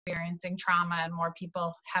experiencing trauma and more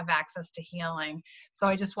people have access to healing. So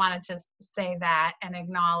I just wanted to say that and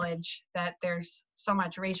acknowledge that there's so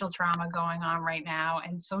much racial trauma going on right now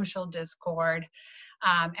and social discord.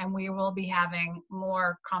 And we will be having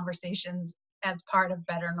more conversations as part of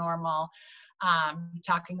Better Normal,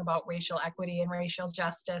 talking about racial equity and racial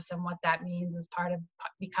justice and what that means as part of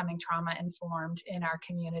becoming trauma informed in our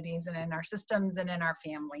communities and in our systems and in our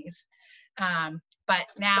families. But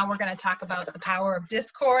now we're going to talk about the power of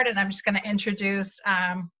discord, and I'm just going to introduce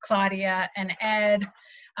Claudia and Ed.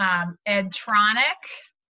 Ed Tronick,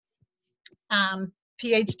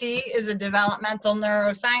 Ph.D. is a developmental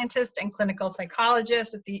neuroscientist and clinical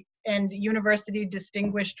psychologist and University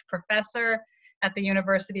Distinguished Professor at the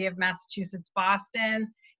University of Massachusetts,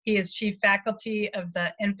 Boston. He is chief faculty of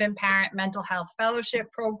the Infant Parent Mental Health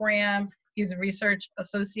Fellowship Program. He's a research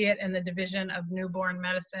associate in the Division of Newborn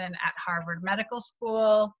Medicine at Harvard Medical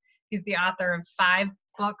School. He's the author of 5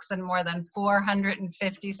 books and more than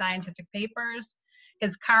 450 scientific papers.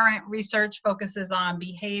 His current research focuses on the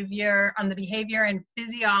behavior and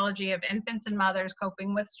physiology of infants and mothers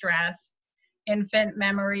coping with stress, infant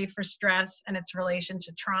memory for stress and its relation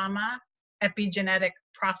to trauma, epigenetic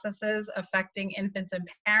processes affecting infants and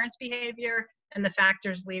parents' behavior, and the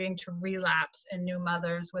factors leading to relapse in new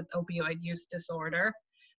mothers with opioid use disorder.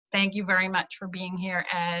 Thank you very much for being here,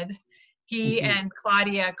 Ed. He and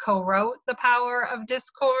Claudia co-wrote The Power of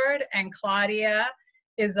Discord, and Claudia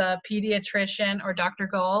is a pediatrician, or Dr.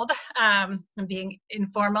 Gold. I'm being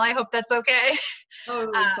informal, I hope that's okay.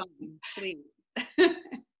 Oh, fine, please.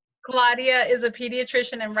 Claudia is a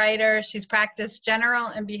pediatrician and writer. She's practiced general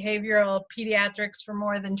and behavioral pediatrics for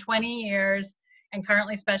more than 20 years and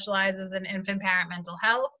currently specializes in infant parent mental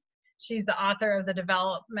health. She's the author of the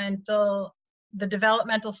developmental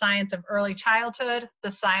science of early childhood,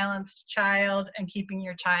 The Silenced Child, and Keeping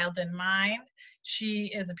Your Child in Mind.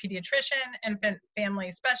 She is a pediatrician, infant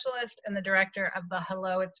family specialist, and the director of the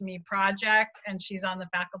Hello, It's Me project, and she's on the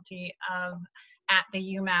faculty at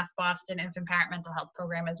the UMass Boston Infant Parent Mental Health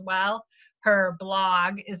Program as well. Her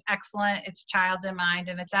blog is excellent. It's Child in Mind,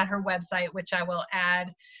 and it's at her website, which I will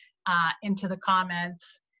add into the comments.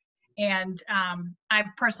 And I've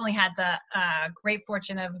personally had the great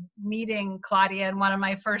fortune of meeting Claudia, and one of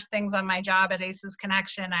my first things on my job at ACEs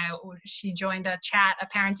Connection, she joined a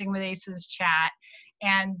Parenting with ACEs chat,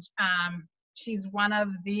 and she's one of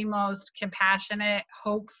the most compassionate,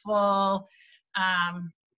 hopeful,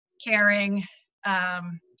 caring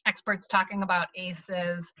experts talking about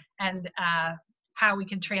ACEs and how we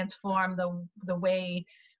can transform the way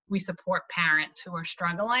we support parents who are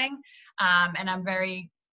struggling. And I'm very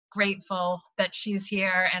grateful that she's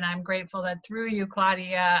here, and I'm grateful that through you,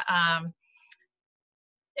 Claudia,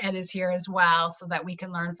 Ed is here as well, so that we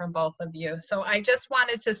can learn from both of you. So I just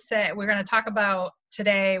wanted to say, we're going to talk about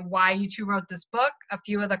today why you two wrote this book, a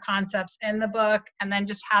few of the concepts in the book, and then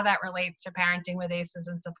just how that relates to parenting with ACEs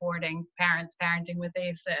and supporting parents parenting with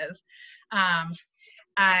ACEs.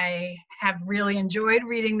 I have really enjoyed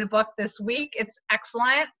reading the book this week. It's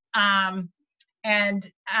excellent.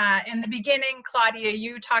 And in the beginning, Claudia,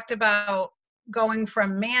 you talked about going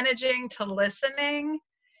from managing to listening.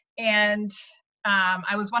 And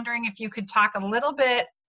I was wondering if you could talk a little bit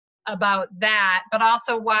about that, but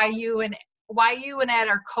also why you and Ed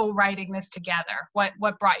are co-writing this together.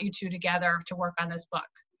 What brought you two together to work on this book?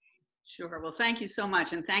 Sure. Well, thank you so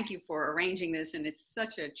much. And thank you for arranging this. And it's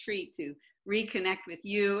such a treat to reconnect with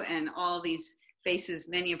you and all these faces,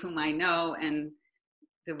 many of whom I know, and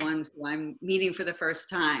the ones who I'm meeting for the first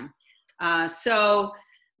time. So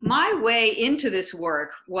my way into this work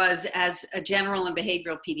was as a general and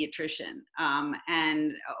behavioral pediatrician.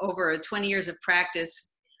 And over 20 years of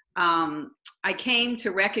practice, I came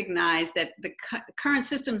to recognize that the current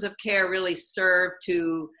systems of care really serve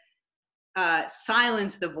to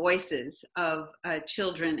silence the voices of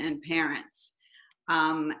children and parents.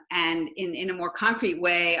 And in a more concrete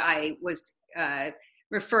way, I was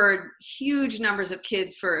referred huge numbers of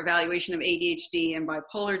kids for evaluation of ADHD and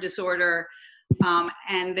bipolar disorder.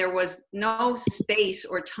 And there was no space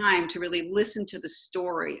or time to really listen to the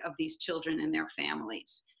story of these children and their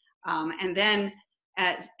families. And then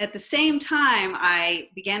at the same time, I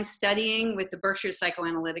began studying with the Berkshire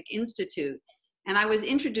Psychoanalytic Institute. And I was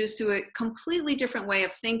introduced to a completely different way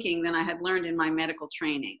of thinking than I had learned in my medical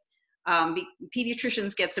training. The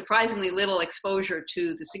pediatricians get surprisingly little exposure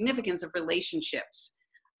to the significance of relationships.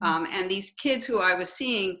 And these kids who I was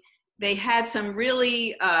seeing, they had some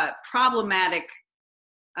really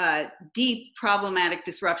deep problematic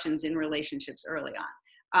disruptions in relationships early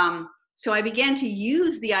on. So I began to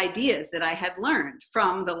use the ideas that I had learned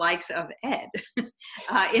from the likes of Ed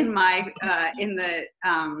in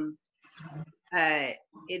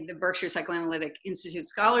the Berkshire Psychoanalytic Institute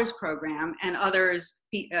Scholars Program, and others,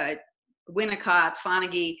 Winnicott,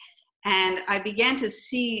 Fonagy, and I began to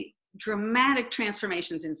see dramatic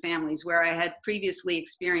transformations in families where I had previously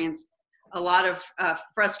experienced a lot of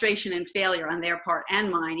frustration and failure on their part and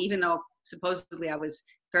mine, even though supposedly I was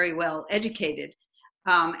very well educated.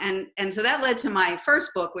 And so that led to my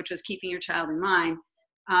first book, which was Keeping Your Child in Mind.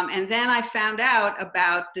 And then I found out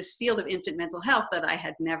about this field of infant mental health that I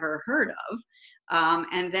had never heard of.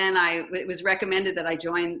 And then it was recommended that I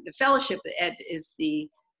join the fellowship that Ed is the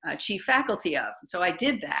chief faculty of. So I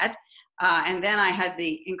did that. And then I had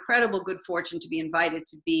the incredible good fortune to be invited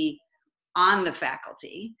to be on the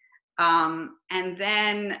faculty. And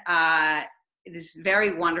then this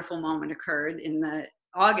very wonderful moment occurred in the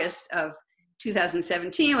August of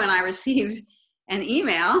 2017 when I received an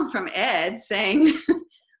email from Ed saying,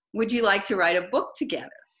 would you like to write a book together?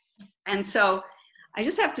 And so I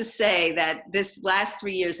just have to say that this last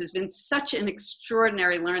 3 years has been such an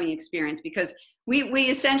extraordinary learning experience, because we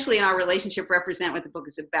essentially in our relationship represent what the book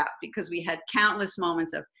is about, because we had countless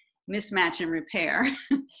moments of mismatch and repair.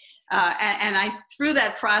 And through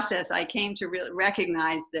that process, I came to really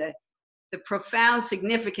recognize the profound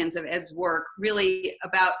significance of Ed's work, really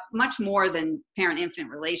about much more than parent-infant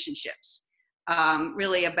relationships,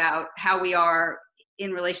 really about how we are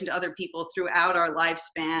in relation to other people throughout our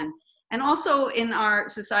lifespan, and also in our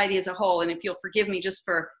society as a whole. And if you'll forgive me just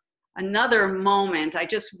for another moment, I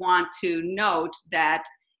just want to note that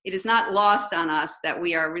it is not lost on us that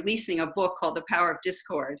we are releasing a book called The Power of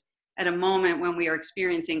Discord at a moment when we are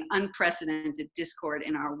experiencing unprecedented discord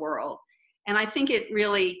in our world. And I think it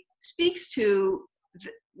really speaks to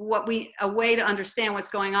a way to understand what's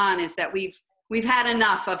going on is that we've had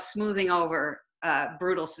enough of smoothing over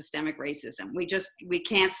brutal systemic racism. We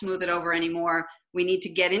can't smooth it over anymore. We need to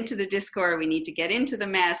get into the discord. We need to get into the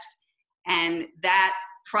mess. And that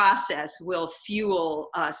process will fuel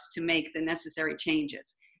us to make the necessary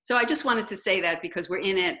changes. So I just wanted to say that because we're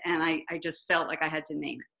in it, and I just felt like I had to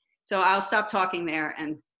name it. So I'll stop talking there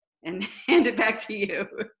and hand it back to you.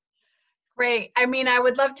 Great. I mean, I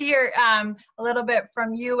would love to hear a little bit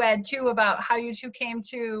from you, Ed, too, about how you two came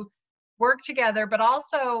to work together, but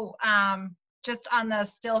also just on the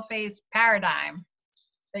still phase paradigm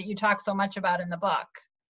that you talk so much about in the book.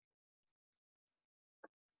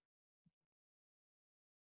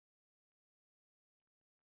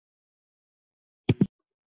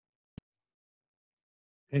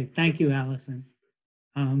 Okay, thank you, Allison.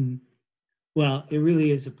 Well, it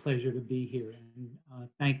really is a pleasure to be here, and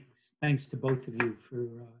thanks to both of you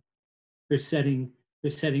for setting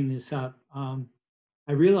this up.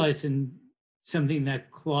 I realized in something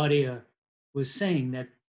that Claudia was saying that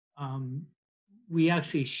we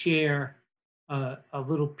actually share a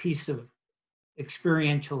little piece of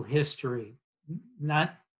experiential history,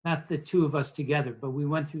 not the two of us together, but we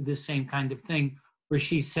went through the same kind of thing where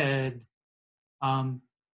she said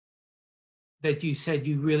that you said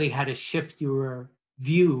you really had to shift your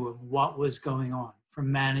view of what was going on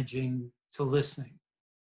from managing to listening.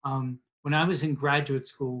 When I was in graduate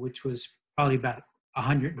school, which was probably about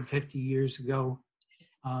 150 years ago,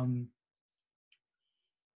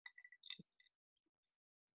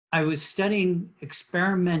 I was studying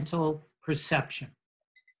experimental perception,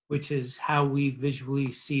 which is how we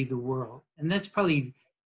visually see the world. And that's probably,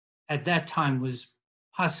 at that time, was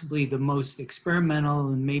possibly the most experimental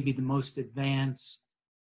and maybe the most advanced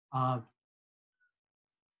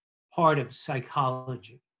part of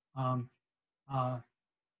psychology.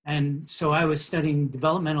 And so I was studying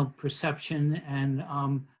developmental perception, and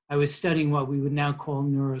I was studying what we would now call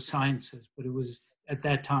neurosciences, but it was at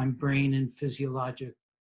that time brain and physiologic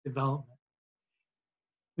development.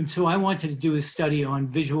 And so I wanted to do a study on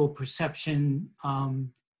visual perception,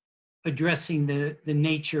 addressing the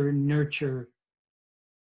nature-nurture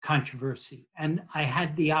controversy. And I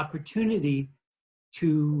had the opportunity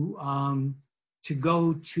to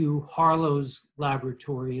go to Harlow's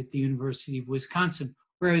laboratory at the University of Wisconsin,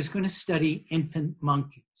 where I was going to study infant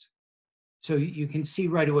monkeys. So you can see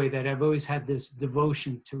right away that I've always had this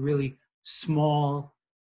devotion to really small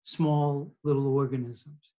little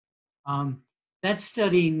organisms. That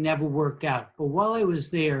study never worked out, but while I was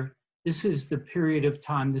there, this was the period of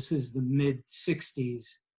time, this was the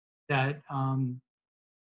mid-60s, that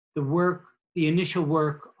the initial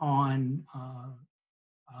work on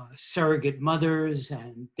surrogate mothers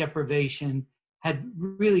and deprivation had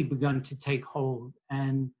really begun to take hold.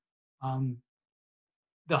 And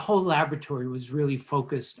the whole laboratory was really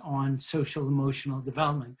focused on social emotional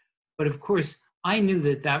development. But of course, I knew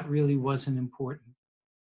that that really wasn't important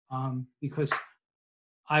because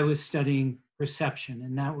I was studying perception,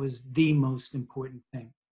 and that was the most important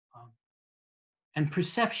thing. And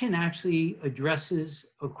perception actually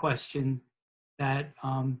addresses a question that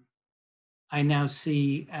I now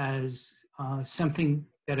see as something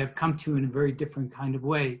that I've come to in a very different kind of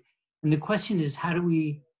way. And the question is, how do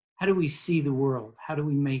we see the world? How do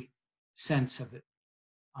we make sense of it?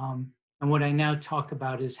 And what I now talk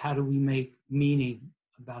about is how do we make meaning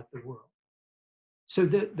about the world? So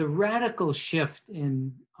the radical shift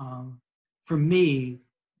in for me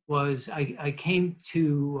was I came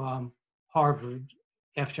to Harvard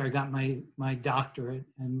after I got my doctorate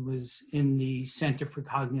and was in the Center for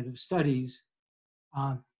Cognitive Studies.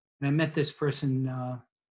 And I met this person,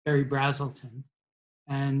 Barry Brazelton.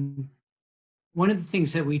 And one of the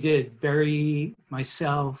things that we did, Barry,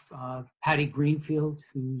 myself, Patty Greenfield,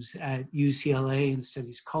 who's at UCLA and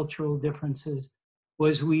studies cultural differences,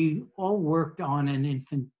 was we all worked on an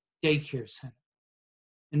infant daycare center.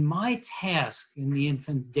 And my task in the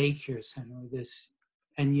infant daycare center,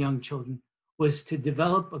 and young children, was to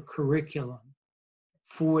develop a curriculum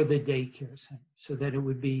for the daycare center so that it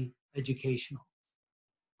would be educational.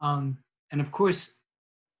 And of course,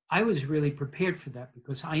 I was really prepared for that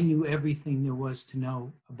because I knew everything there was to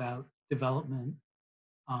know about development.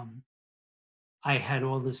 I had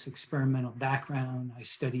all this experimental background. I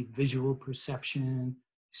studied visual perception,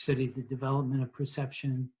 studied the development of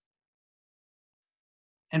perception.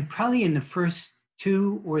 And probably in the first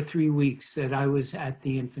 2 or 3 weeks that I was at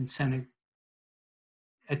the infant center,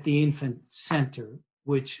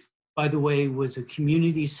 which, by the way, was a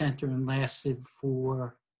community center and lasted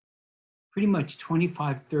for pretty much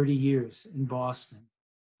 25, 30 years in Boston,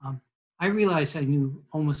 I realized I knew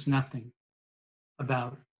almost nothing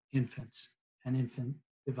about infants and infant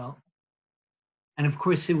development. And of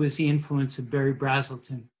course, it was the influence of Barry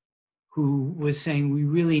Brazelton, who was saying we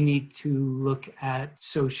really need to look at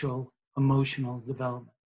social, emotional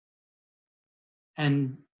development.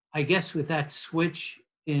 And I guess with that switch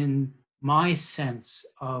in my sense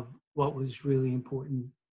of what was really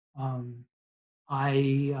important,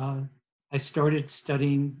 I started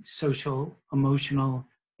studying social emotional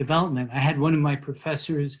development. I had one of my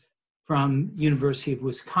professors from University of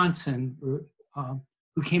Wisconsin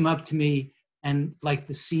who came up to me and, like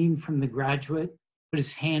the scene from The Graduate, put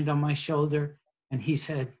his hand on my shoulder and he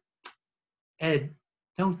said, "Ed,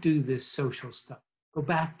 don't do this social stuff. Go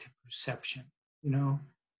back to perception." You know,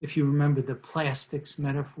 if you remember the plastics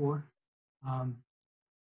metaphor.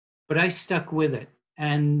 But I stuck with it.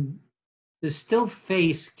 And the still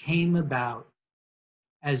face came about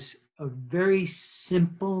as a very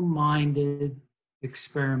simple-minded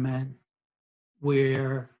experiment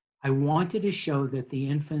where I wanted to show that the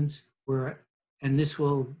infants were, and this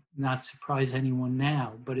will not surprise anyone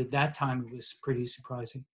now, but at that time it was pretty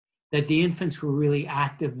surprising, that the infants were really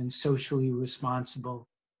active and socially responsible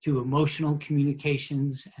to emotional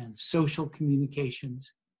communications and social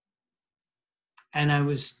communications. And I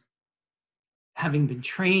was, having been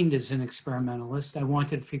trained as an experimentalist, I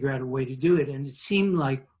wanted to figure out a way to do it. And it seemed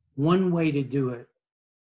like one way to do it,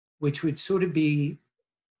 which would sort of be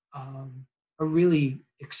a really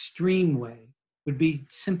extreme way, would be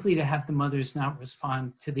simply to have the mothers not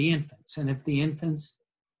respond to the infants. And if the infants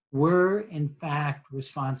were in fact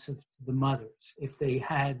responsive to the mothers, if they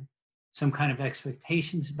had some kind of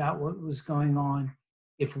expectations about what was going on,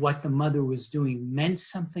 if what the mother was doing meant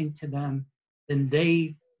something to them, then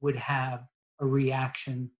they would have a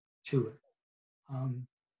reaction to it.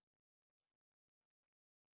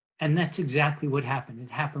 And that's exactly what happened.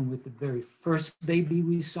 It happened with the very first baby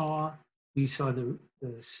we saw. We saw the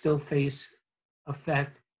still face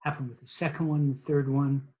effect, happened with the second one, the third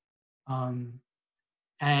one.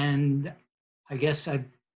 And I guess I've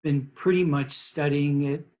been pretty much studying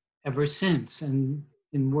it ever since. And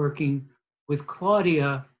in working with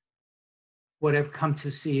Claudia, what I've come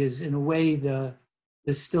to see is, in a way, the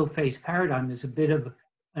still face paradigm is a bit of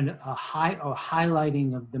a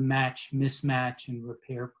highlighting of the mismatch, and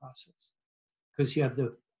repair process. Because you have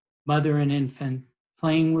the mother and infant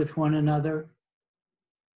playing with one another.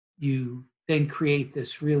 You then create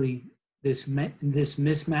this mismatch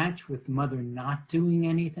with the mother not doing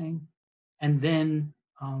anything. And then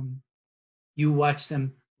you watch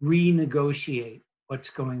them renegotiate what's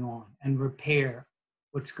going on and repair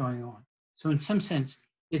what's going on. So in some sense,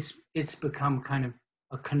 it's become kind of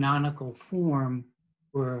a canonical form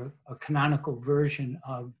or a canonical version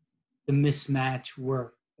of the mismatch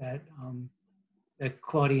work that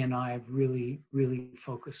Claudia and I have really, really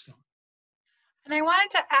focused on. And I wanted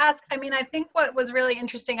to ask, I mean, I think what was really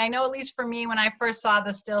interesting, I know at least for me when I first saw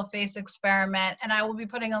the still face experiment, and I will be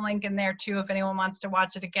putting a link in there too if anyone wants to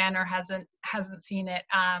watch it again or hasn't seen it.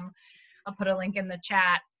 I'll put a link in the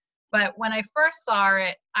chat. But when I first saw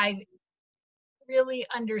it, I really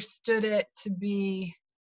understood it to be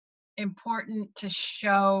important to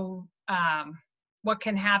show what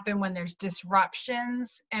can happen when there's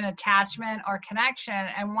disruptions in attachment or connection.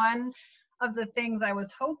 And one of the things I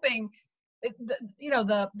was hoping,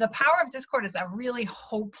 the Power of Discord is a really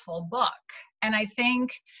hopeful book. And I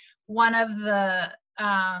think one of the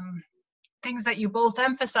things that you both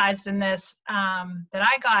emphasized in this that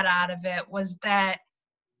I got out of it was that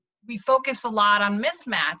we focus a lot on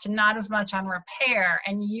mismatch and not as much on repair.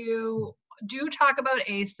 And you do talk about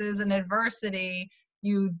ACEs and adversity.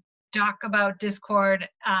 You talk about discord,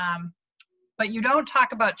 but you don't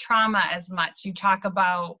talk about trauma as much. You talk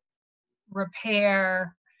about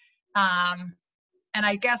repair. And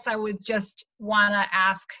I guess I would just want to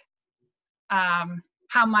ask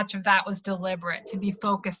how much of that was deliberate to be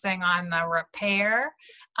focusing on the repair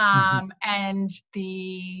and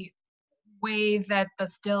the way that the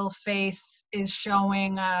still face is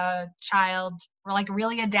showing a child like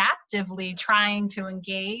really adaptively trying to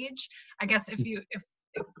engage. I guess if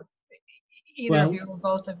either of you or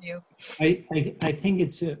both of you. I think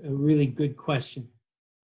it's a really good question.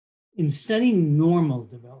 In studying normal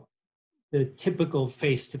development, the typical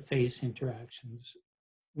face-to-face interactions,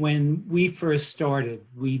 when we first started,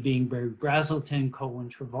 we being Barry Brazelton, Colin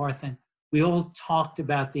Trevarthen, we all talked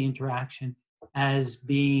about the interaction as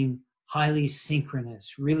being highly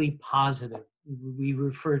synchronous, really positive. We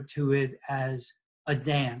referred to it as a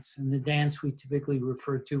dance, and the dance we typically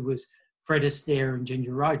referred to was Fred Astaire and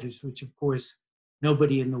Ginger Rogers, which of course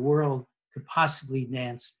nobody in the world could possibly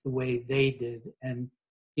dance the way they did. And,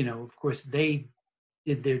 of course they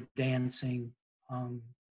did their dancing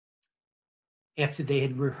after they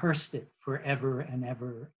had rehearsed it forever and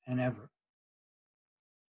ever and ever.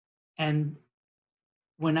 And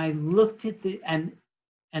when I looked at and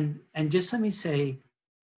just let me say,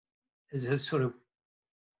 as a sort of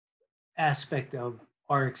aspect of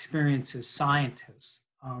our experience as scientists,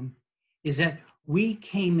 is that we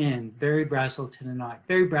came in, Barry Brazelton and I,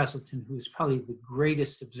 Barry Brazelton, who is probably the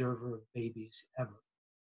greatest observer of babies ever,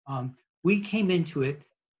 we came into it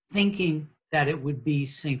thinking that it would be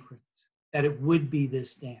synchronous, that it would be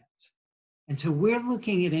this dance. And so we're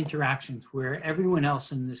looking at interactions where everyone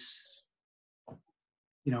else in this,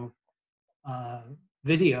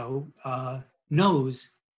 video knows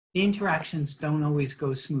the interactions don't always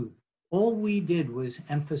go smooth. All we did was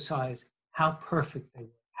emphasize how perfect they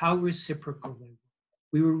were, how reciprocal they were.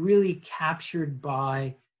 We were really captured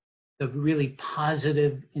by the really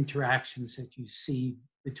positive interactions that you see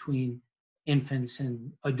between infants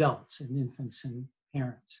and adults and infants and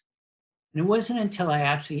parents. And it wasn't until I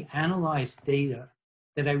actually analyzed data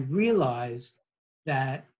that I realized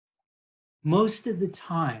that most of the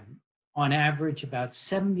time, on average, about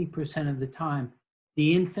 70% of the time,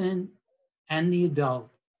 the infant and the adult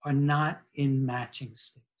are not in matching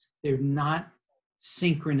states. They're not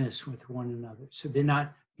synchronous with one another. So they're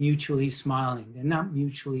not mutually smiling. They're not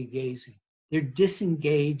mutually gazing. They're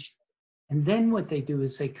disengaged. And then what they do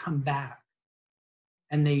is they come back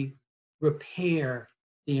and they repair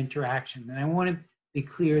the interaction. And I want to be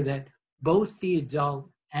clear that both the adult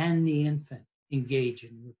and the infant engage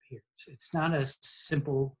in repairs. It's not a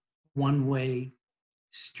simple one-way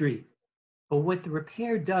street. But what the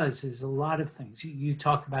repair does is a lot of things. You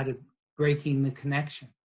talk about it breaking the connection.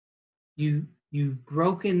 You've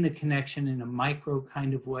broken the connection in a micro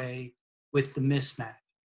kind of way with the mismatch,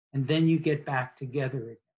 and then you get back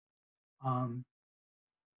together again.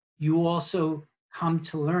 You also come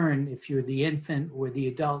to learn, if you're the infant or the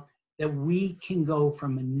adult, that we can go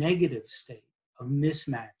from a negative state of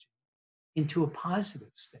mismatch into a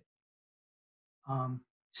positive state.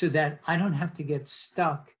 So that I don't have to get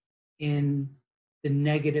stuck in the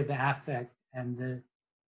negative affect and the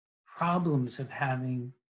problems of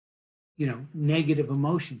having, negative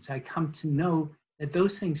emotions. I come to know that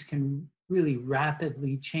those things can really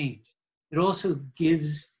rapidly change. It also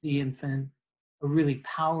gives the infant a really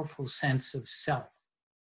powerful sense of self,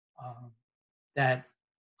 that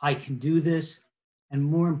I can do this. And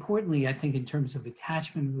more importantly, I think in terms of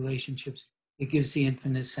attachment relationships, it gives the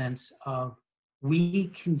infant a sense of, we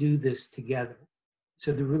can do this together.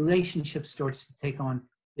 So the relationship starts to take on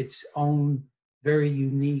its own very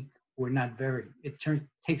unique, or not very, it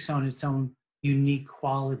takes on its own unique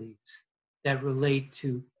qualities that relate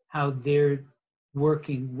to how they're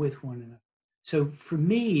working with one another. So for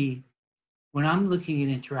me, when I'm looking at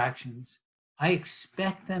interactions, I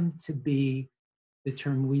expect them to be the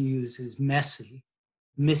term we use is messy,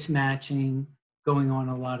 mismatching going on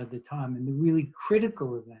a lot of the time. And the really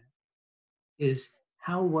critical event is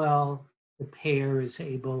how well the pair is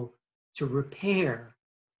able to repair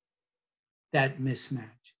that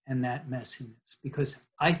mismatch and that messiness, because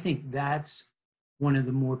I think that's one of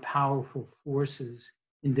the more powerful forces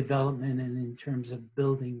in development and in terms of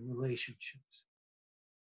building relationships.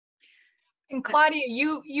 And Claudia,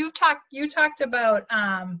 you talked about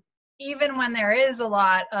even when there is a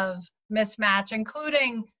lot of mismatch,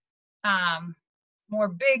 including more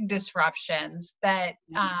big disruptions, that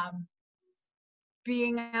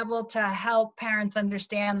being able to help parents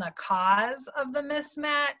understand the cause of the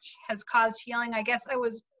mismatch has caused healing. I guess I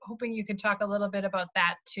was hoping you could talk a little bit about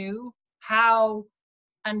that too, how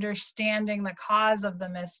understanding the cause of the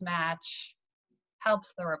mismatch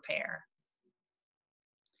helps the repair.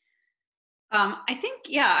 I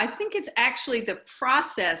think it's actually the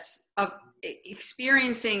process of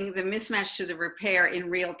experiencing the mismatch to the repair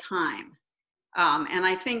in real time. And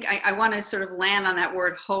I think I want to sort of land on that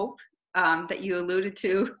word hope that you alluded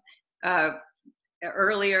to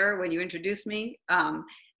earlier when you introduced me,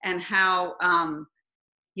 and how,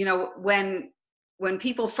 when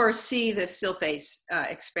people first see the still face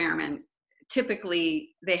experiment, typically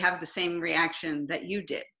they have the same reaction that you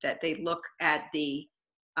did, that they look at the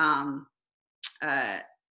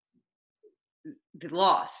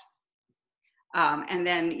loss. And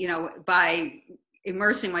then, by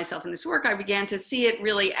immersing myself in this work, I began to see it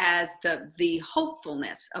really as the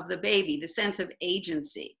hopefulness of the baby, the sense of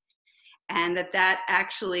agency, and that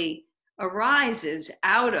actually arises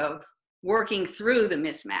out of working through the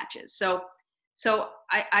mismatches. So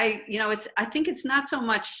I think it's not so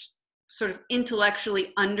much sort of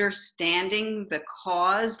intellectually understanding the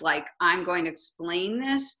cause, like I'm going to explain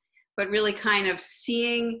this, but really kind of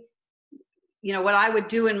seeing, what I would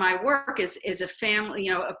do in my work is a family,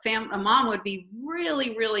 a mom would be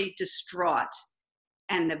really, really distraught,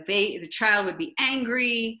 and the child would be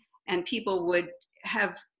angry, and people would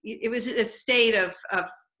have, it was a state of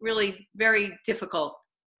really very difficult,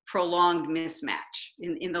 prolonged mismatch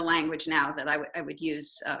in the language now that I would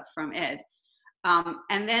use from Ed.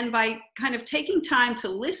 And then by kind of taking time to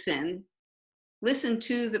listen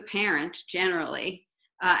to the parent generally,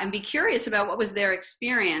 and be curious about what was their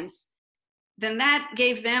experience, then that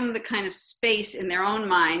gave them the kind of space in their own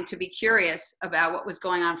mind to be curious about what was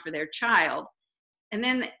going on for their child. And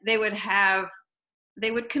then they would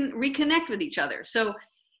reconnect with each other. So,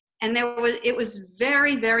 and it was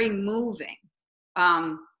very, very moving.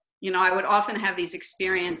 I would often have these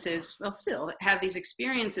experiences, still have these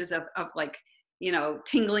experiences of like,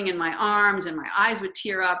 tingling in my arms, and my eyes would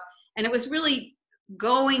tear up. And it was really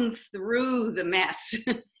going through the mess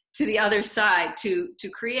to the other side to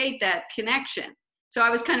create that connection. So I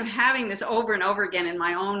was kind of having this over and over again in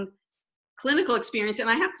my own clinical experience. And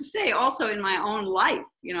I have to say also in my own life,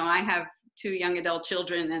 I have 2 young adult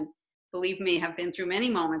children, and believe me, have been through many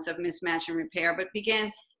moments of mismatch and repair, but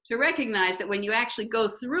began to recognize that when you actually go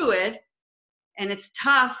through it, and it's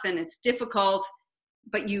tough and it's difficult,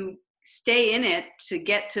 but you stay in it to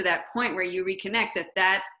get to that point where you reconnect,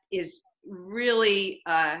 that is really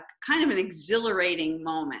kind of an exhilarating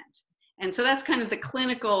moment. And so that's kind of the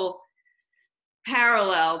clinical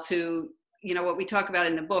parallel to what we talk about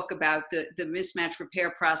in the book about the mismatch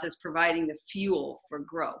repair process providing the fuel for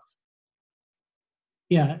growth.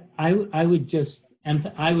 Yeah, I would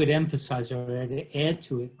emphasize, or to add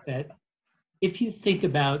to it, that if you think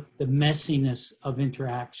about the messiness of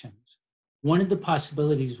interactions, one of the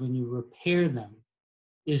possibilities when you repair them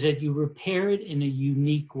is that you repair it in a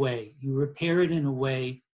unique way. You repair it in a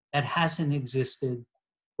way that hasn't existed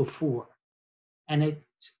before. And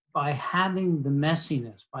it's by having the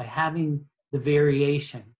messiness, by having the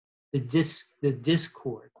variation, the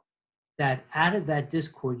discord, that out of that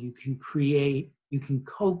discord you can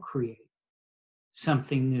co-create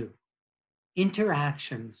something new.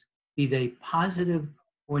 Interactions, be they positive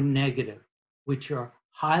or negative, which are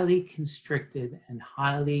highly constricted and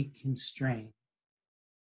highly constrained,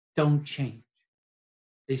 don't change.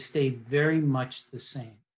 They stay very much the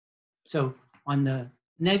same. So on the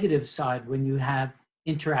negative side, when you have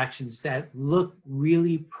interactions that look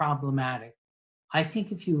really problematic, I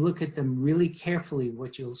think if you look at them really carefully,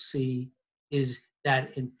 what you'll see is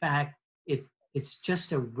that, in fact, it's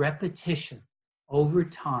just a repetition over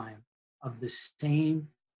time of the same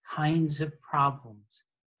kinds of problems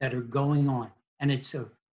that are going on. And it's a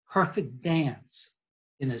perfect dance,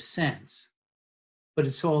 in a sense, but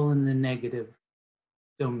it's all in the negative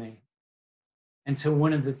domain. And so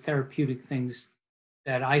one of the therapeutic things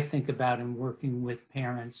that I think about in working with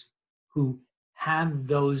parents who have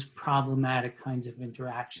those problematic kinds of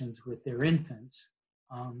interactions with their infants,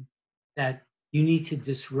 that you need to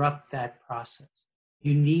disrupt that process.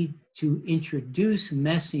 You need to introduce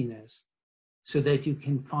messiness so that you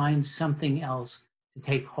can find something else to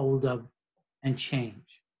take hold of and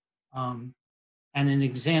change. And an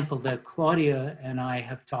example that Claudia and I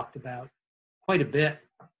have talked about quite a bit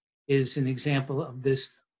is an example of this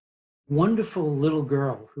wonderful little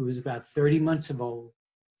girl who is about 30 months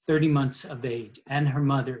of age, and her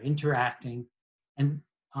mother interacting. And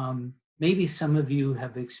maybe some of you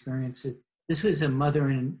have experienced it. This was a mother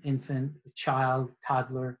and an infant, a child,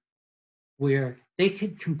 toddler, where they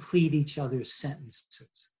could complete each other's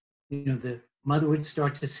sentences. You know, the mother would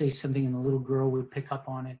start to say something and the little girl would pick up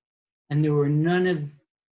on it. And there were none of,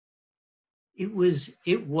 it was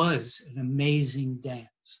an amazing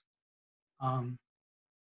dance.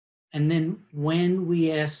 And then when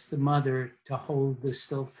we asked the mother to hold the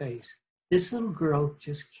still face, this little girl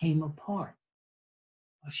just came apart.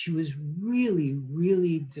 She was really,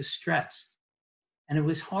 really distressed. And it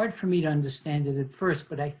was hard for me to understand it at first,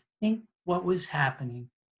 but I think what was happening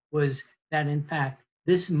was that, in fact,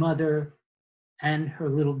 this mother and her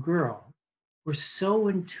little girl were so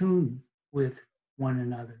in tune with one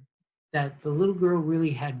another that the little girl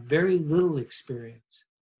really had very little experience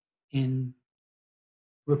in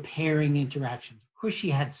repairing interactions. Of course,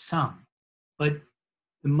 she had some, but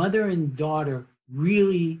the mother and daughter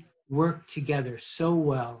really worked together so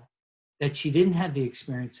well that she didn't have the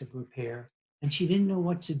experience of repair, and she didn't know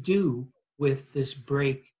what to do with this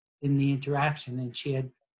break in the interaction, and she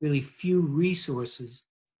had really few resources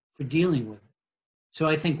for dealing with it. So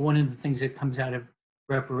I think one of the things that comes out of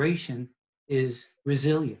reparation is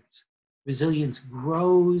resilience. Resilience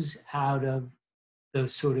grows out of the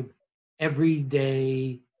sort of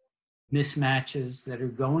everyday mismatches that are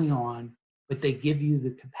going on, but they give you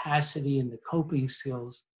the capacity and the coping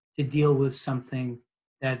skills to deal with something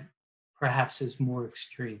that perhaps is more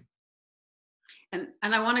extreme. And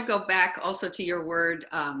I want to go back also to your word,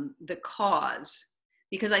 the cause,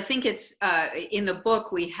 because I think it's in the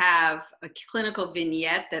book we have a clinical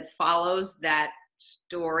vignette that follows that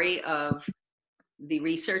story of the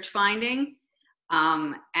research finding,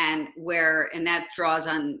 and that draws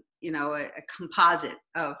on, you know, a composite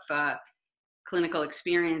of clinical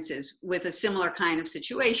experiences with a similar kind of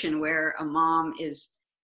situation where a mom is,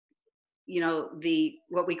 you know,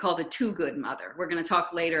 what we call the too good mother. We're going to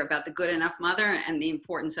talk later about the good enough mother and the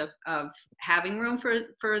importance of having room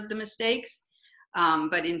for the mistakes.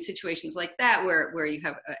 But in situations like that, where you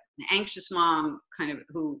have an anxious mom kind of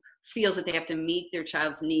who feels that they have to meet their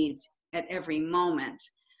child's needs at every moment,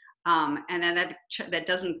 and then that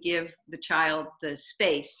doesn't give the child the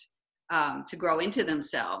space to grow into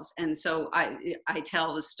themselves. And so we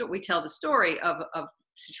tell the story of a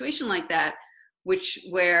situation like that,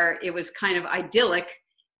 where it was kind of idyllic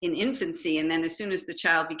in infancy, and then as soon as the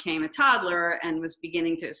child became a toddler and was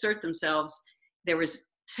beginning to assert themselves, there was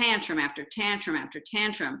tantrum after tantrum after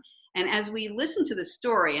tantrum. And as we listen to the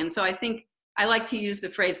story, and so I think I like to use the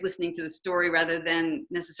phrase listening to the story rather than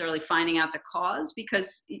necessarily finding out the cause,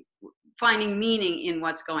 because finding meaning in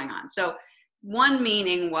what's going on. So one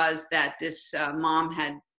meaning was that this mom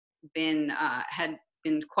had been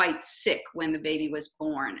quite sick when the baby was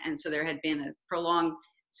born, and so there had been a prolonged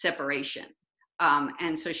separation,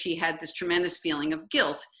 and so she had this tremendous feeling of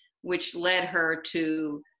guilt, which led her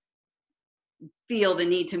to feel the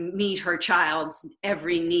need to meet her child's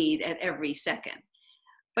every need at every second.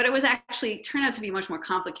 But it was actually turned out to be much more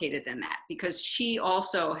complicated than that, because she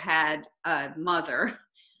also had a mother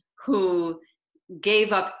who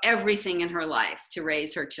gave up everything in her life to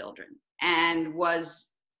raise her children and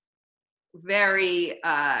was very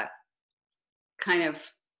kind of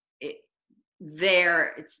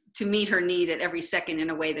there to meet her need at every second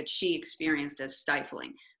in a way that she experienced as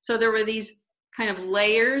stifling. So there were these kind of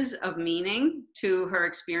layers of meaning to her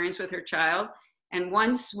experience with her child. And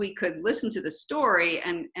once we could listen to the story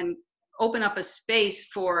and open up a space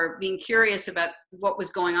for being curious about what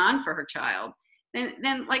was going on for her child,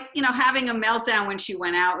 then like, you know, having a meltdown when she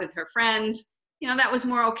went out with her friends, you know, that was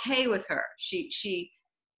more okay with her. She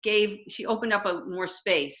opened up a more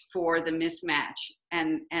space for the mismatch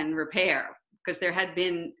and repair, because there had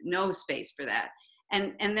been no space for that.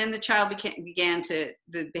 And then the child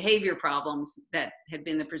the behavior problems that had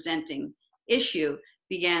been the presenting issue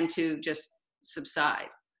began to just subside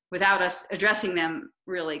without us addressing them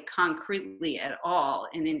really concretely at all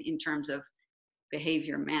in terms of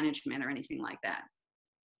behavior management or anything like that.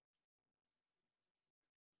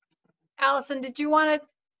 Allison, did you want to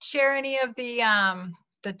share any of the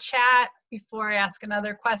the chat before I ask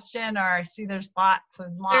another question, or I see there's lots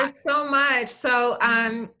and lots. There's so much. So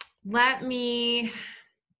let me,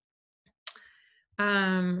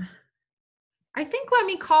 I think let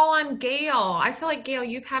me call on Gail. I feel like, Gail,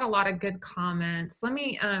 you've had a lot of good comments. Let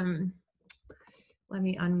me unmute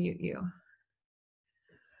you.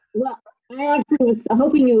 Well, I actually was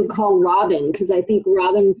hoping you would call Robin, because I think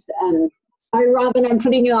Robin's, sorry, Robin, I'm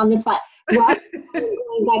putting you on the spot. Robin,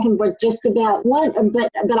 going back and forth just about one, but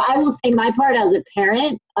I will say my part as a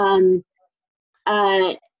parent,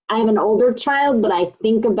 I have an older child, but I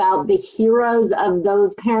think about the heroes of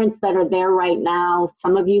those parents that are there right now.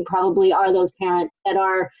 Some of you probably are those parents that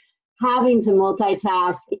are having to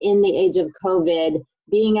multitask in the age of COVID,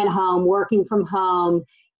 being at home, working from home,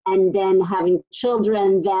 and then having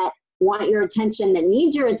children that want your attention, that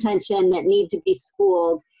need your attention, that need to be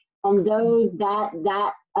schooled. And those that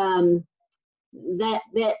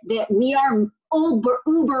we are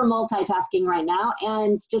uber multitasking right now.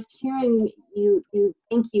 And just hearing you,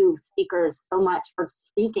 thank you speakers so much for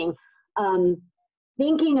speaking,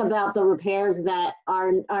 thinking about the repairs that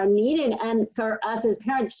are needed, and for us as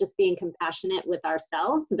parents just being compassionate with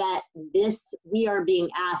ourselves, that we are being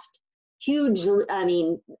asked huge,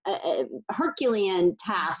 Herculean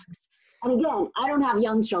tasks. And again, I don't have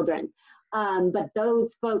young children, but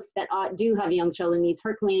those folks that do have young children, these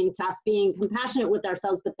Herculean tasks, being compassionate with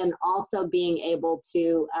ourselves, but then also being able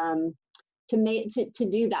to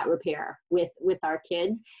do that repair with our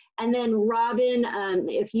kids. And then Robin,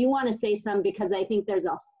 if you want to say some, because I think there's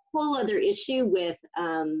a whole other issue with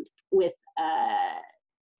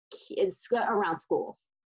kids around schools.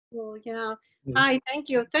 Well, yeah. Hi, thank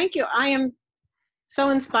you. I am so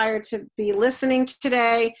inspired to be listening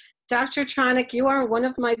today. Dr. Tronick, you are one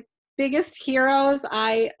of my biggest heroes.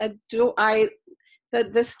 I adore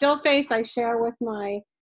the still face I share with my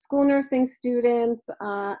school nursing students.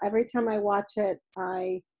 Every time I watch it,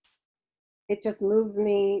 it just moves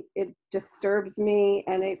me, it disturbs me,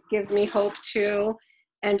 and it gives me hope too.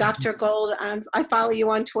 And Dr. Gold, I follow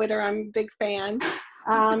you on Twitter. I'm a big fan.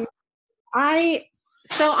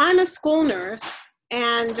 So I'm a school nurse,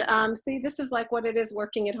 and see, this is like what it is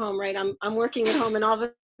working at home, right? I'm working at home, and all of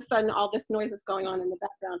a sudden, all this noise is going on in the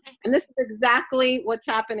background, and this is exactly what's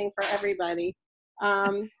happening for everybody. So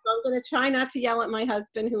I'm going to try not to yell at my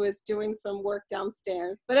husband, who is doing some work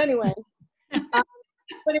downstairs. But anyway, but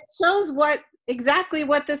it shows exactly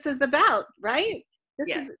what this is about, right? This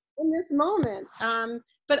is in this moment.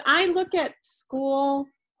 But I look at school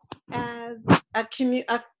as a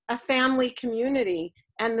family community,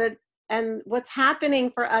 and what's happening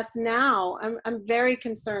for us now. I'm very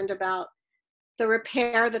concerned about the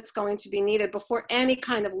repair that's going to be needed before any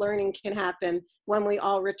kind of learning can happen when we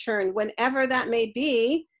all return, whenever that may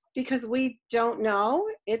be, because we don't know.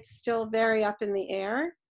 It's still very up in the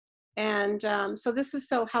air. And so this is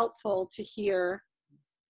so helpful to hear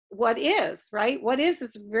what is, right? What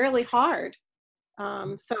is really hard.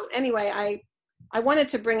 So anyway, I wanted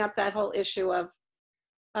to bring up that whole issue of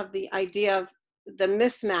the idea of the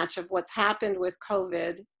mismatch of what's happened with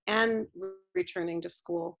COVID and returning to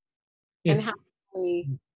school, and how we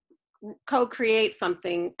co-create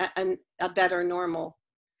something, a better normal.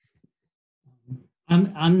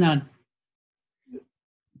 I'm not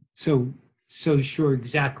so sure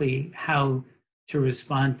exactly how to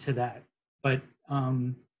respond to that, but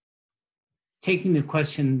taking the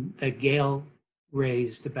question that Gail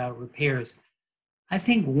raised about repairs, I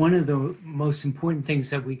think one of the most important things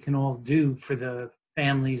that we can all do for the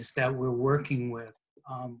families that we're working with,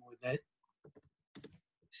 that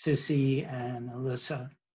Sissy and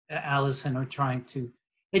Allison are trying to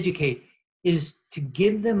educate, is to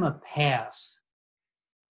give them a pass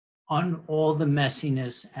on all the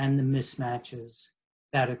messiness and the mismatches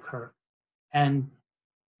that occur.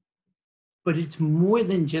 But it's more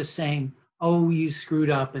than just saying, oh, you screwed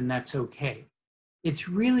up and that's okay. It's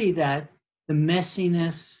really that the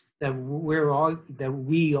messiness that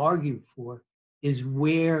we argue for is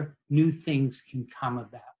where new things can come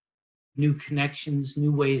about. New connections,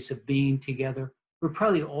 new ways of being together. We're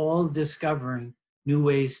probably all discovering new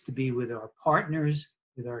ways to be with our partners,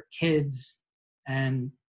 with our kids,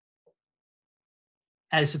 and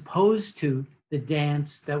as opposed to the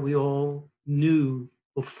dance that we all knew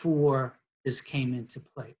before this came into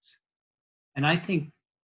place. And I think,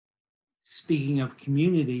 speaking of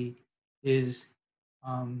community, is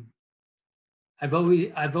I've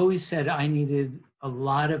always said I needed a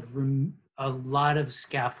lot of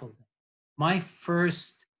scaffolding. My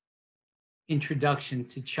first introduction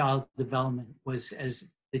to child development was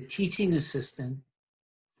as the teaching assistant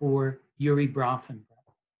for Yuri Brauffenberg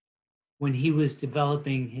when he was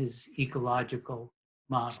developing his ecological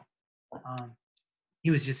model.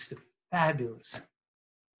 He was just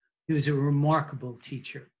he was a remarkable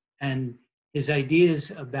teacher. And his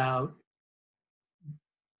ideas about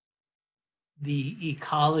the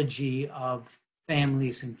ecology of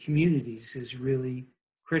families and communities is really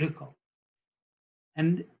critical.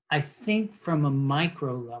 And I think from a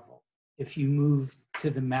micro level, if you move to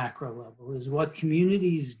the macro level, is what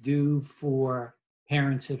communities do for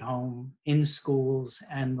parents at home, in schools,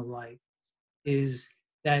 and the like, is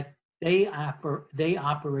that they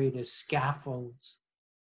operate as scaffolds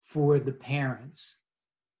for the parents.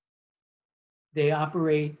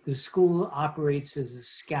 The school operates as a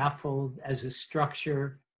scaffold, as a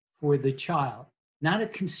structure for the child, not a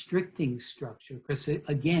constricting structure, because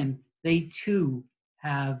again, they too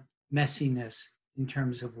have messiness in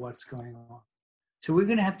terms of what's going on. So we're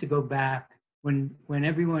going to have to go back when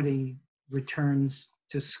everybody returns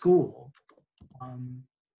to school,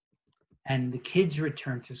 and the kids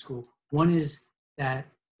return to school. One is that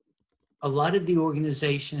a lot of the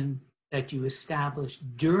organization that you establish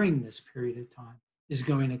during this period of time is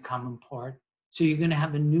going to come apart. So you're going to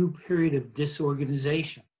have a new period of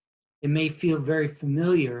disorganization. It may feel very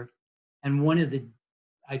familiar, and one of the,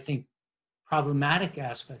 I think, problematic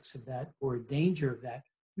aspects of that, or danger of that,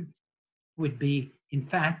 would be, in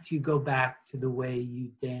fact, you go back to the way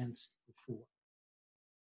you danced before.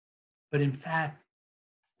 But in fact,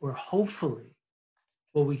 or hopefully,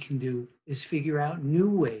 what we can do is figure out new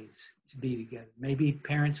ways to be together. Maybe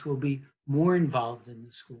parents will be more involved in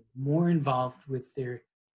the school, more involved with their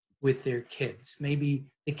kids. Maybe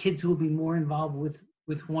the kids will be more involved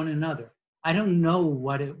with one another. I don't know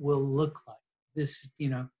what it will look like.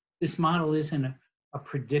 This model isn't a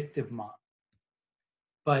predictive model.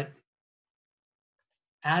 But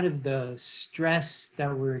out of the stress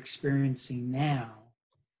that we're experiencing now,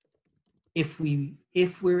 if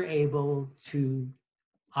we're able to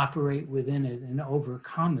operate within it and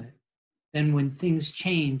overcome it, then when things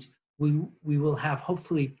change, we will have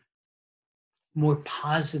hopefully more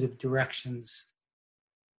positive directions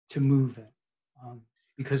to move in.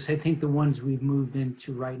 Because I think the ones we've moved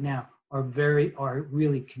into right now are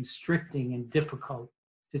really constricting and difficult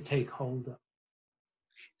to take hold of.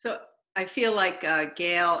 So I feel like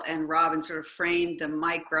Gail and Robin sort of framed the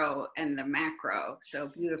micro and the macro so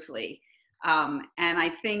beautifully. And I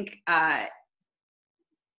think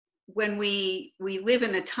when we live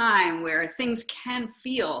in a time where things can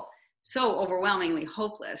feel so overwhelmingly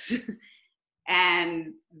hopeless,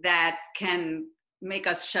 and that can make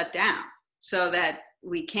us shut down so that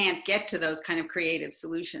we can't get to those kind of creative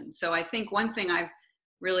solutions. So I think one thing I've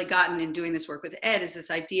really gotten in doing this work with Ed is this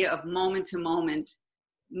idea of moment-to-moment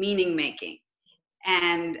meaning making,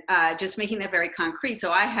 and just making that very concrete.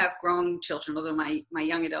 So I have grown children, although my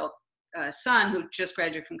young adult son, who just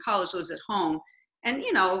graduated from college, lives at home. And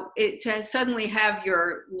to suddenly have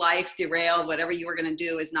your life derailed, whatever you were going to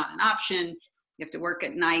do is not an option. You have to work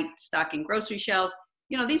at night stocking grocery shelves.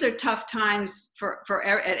 These are tough times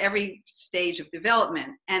at every stage of development.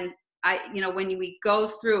 And when we go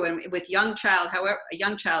through, and with a young child,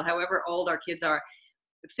 however old our kids are,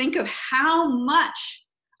 think of how much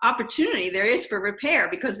opportunity there is for repair,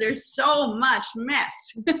 because there's so much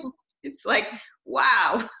mess. It's like,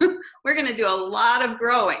 wow, we're going to do a lot of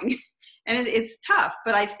growing, and it's tough.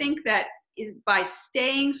 But I think that by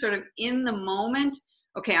staying sort of in the moment,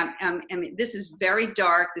 okay, this is very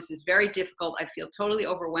dark, this is very difficult, I feel totally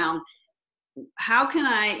overwhelmed. How can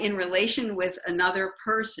I, in relation with another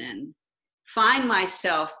person, find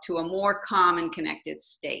myself to a more calm and connected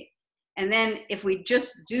state? And then if we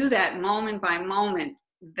just do that moment by moment,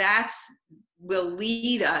 will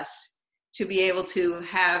lead us to be able to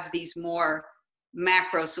have these more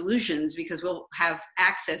macro solutions, because we'll have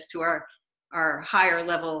access to our higher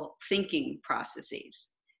level thinking processes.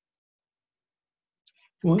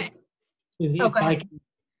 Well,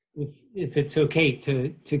 if it's okay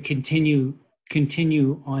to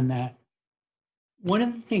continue on that, one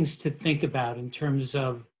of the things to think about in terms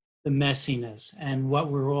of the messiness and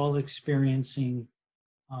what we're all experiencing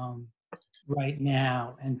right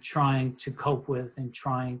now and trying to cope with and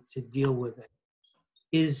trying to deal with it,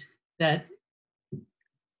 is that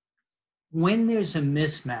when there's a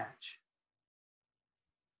mismatch,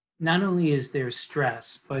 not only is there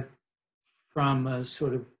stress, but from a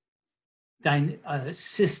sort of a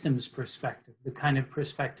systems perspective, the kind of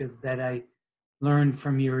perspective that I learned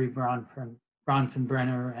from Yuri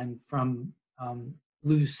Bronfenbrenner and from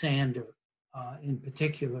Lou Sander in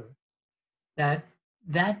particular,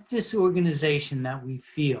 that disorganization that we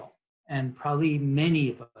feel, and probably many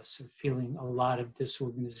of us are feeling a lot of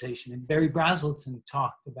disorganization, and Barry Brazelton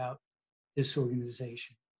talked about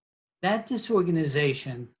disorganization, that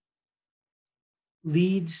disorganization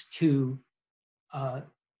leads to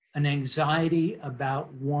an anxiety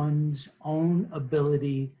about one's own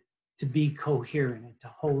ability to be coherent and to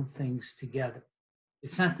hold things together.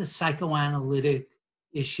 It's not the psychoanalytic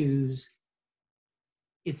issues.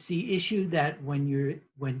 It's the issue that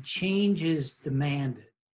when change is demanded,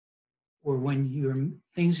 or when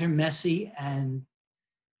things are messy and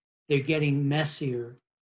they're getting messier,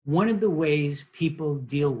 one of the ways people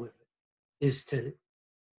deal with it is to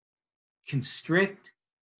constrict,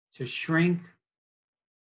 to shrink,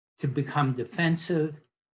 to become defensive,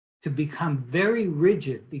 to become very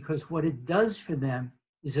rigid, because what it does for them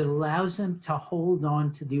is it allows them to hold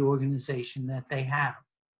on to the organization that they have.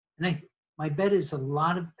 And my bet is a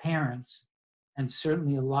lot of parents, and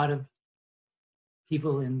certainly a lot of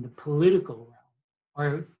people in the political realm,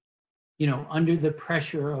 are, under the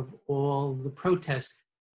pressure of all the protests.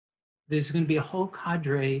 There's going to be a whole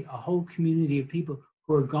cadre, a whole community of people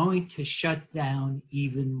who are going to shut down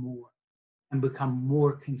even more and become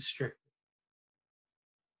more constricted.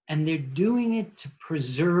 And they're doing it to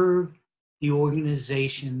preserve the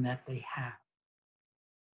organization that they have,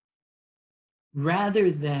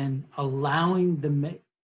 rather than allowing the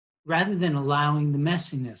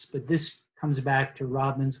messiness. But this comes back to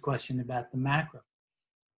Robin's question about the macro.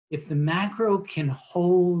 If the macro can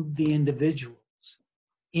hold the individuals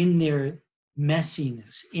in their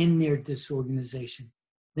messiness, in their disorganization,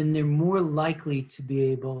 then they're more likely to be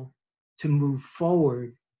able to move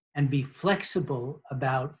forward and be flexible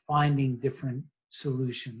about finding different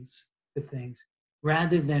solutions to things,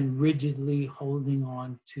 rather than rigidly holding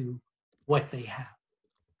on to what they have.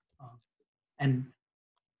 And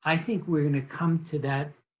I think we're going to come to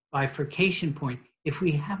that bifurcation point if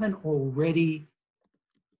we haven't already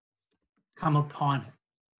come upon it.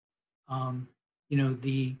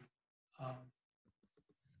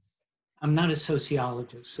 I'm not a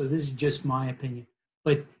sociologist, so this is just my opinion,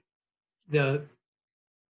 but the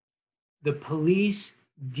police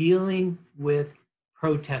dealing with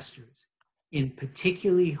protesters in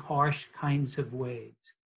particularly harsh kinds of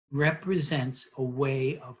ways represents a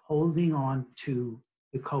way of holding on to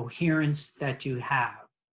the coherence that you have,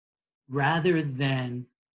 rather than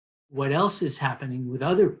what else is happening with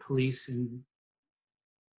other police in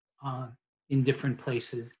different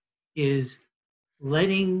places, is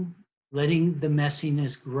letting the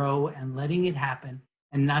messiness grow and letting it happen,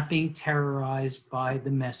 and not being terrorized by the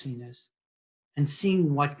messiness, and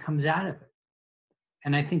seeing what comes out of it.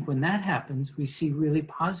 And I think when that happens, we see really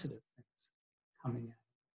positive things coming out.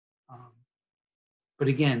 But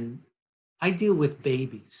again, I deal with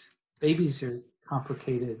babies. Babies are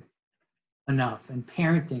complicated enough, and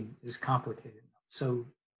parenting is complicated enough. So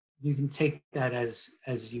you can take that as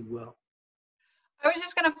you will. I was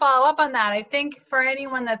just going to follow up on that. I think for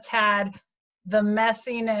anyone that's had the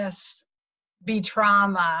messiness be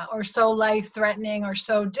trauma, or so life-threatening or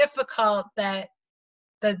so difficult, that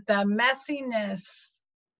the messiness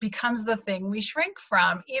becomes the thing we shrink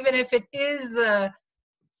from, even if it is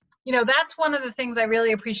that's one of the things I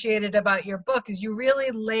really appreciated about your book, is you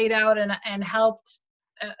really laid out and helped,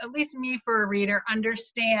 at least me for a reader,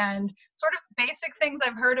 understand sort of basic things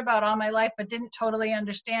I've heard about all my life, but didn't totally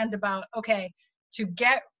understand about, okay,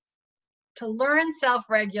 to learn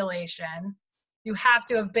self-regulation, you have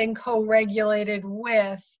to have been co-regulated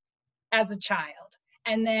with as a child.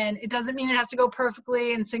 And then it doesn't mean it has to go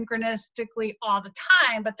perfectly and synchronistically all the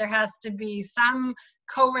time, but there has to be some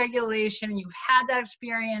co-regulation. You've had that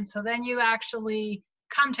experience, so then you actually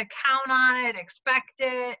come to count on it, expect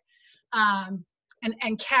it,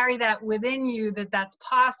 and carry that within you, that's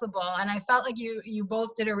possible. And I felt like you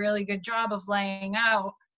both did a really good job of laying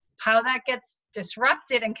out how that gets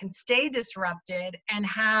disrupted and can stay disrupted, and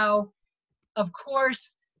how, of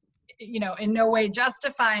course, in no way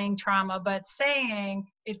justifying trauma, but saying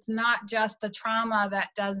it's not just the trauma that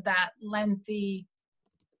does that lengthy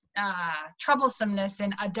troublesomeness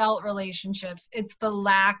in adult relationships. It's the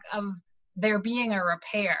lack of there being a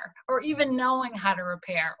repair, or even knowing how to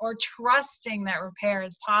repair, or trusting that repair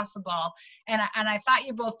is possible. And I thought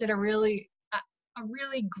you both did a really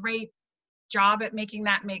great job at making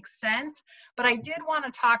that make sense. But I did want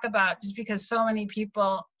to talk about, just because so many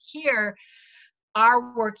people here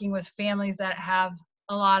are working with families that have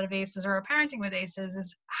a lot of ACEs or are parenting with ACEs,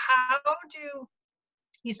 is how do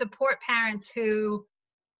you support parents who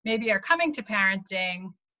maybe are coming to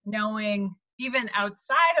parenting knowing, even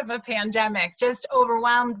outside of a pandemic, just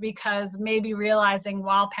overwhelmed because maybe realizing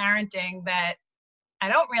while parenting that I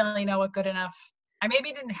don't really know what good enough, I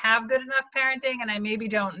maybe didn't have good enough parenting, and I maybe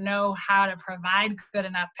don't know how to provide good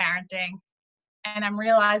enough parenting. And I'm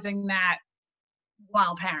realizing that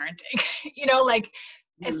while parenting, you know, like,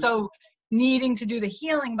 so needing to do the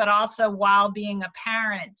healing, but also while being a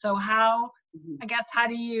parent. So how, I guess, how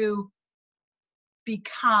do you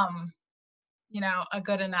become, you know, a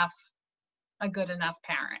good enough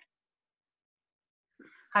parent?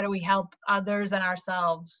 How do we help others and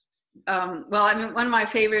ourselves? Well, I mean, one of my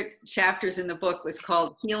favorite chapters in the book was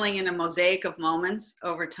called Healing in a Mosaic of Moments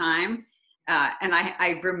Over Time. And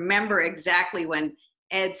I remember exactly when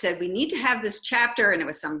Ed said, we need to have this chapter, and it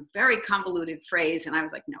was some very convoluted phrase. And I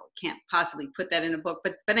was like, no, we can't possibly put that in a book.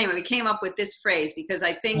 But anyway, we came up with this phrase because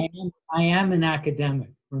I think... I am an academic,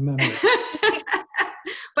 remember.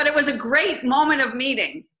 But it was a great moment of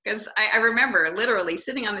meeting, because I remember literally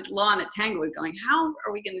sitting on the lawn at Tanglewood going, how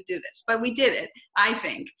are we going to do this? But we did it, I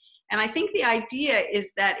think. And I think the idea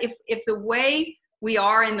is that if the way we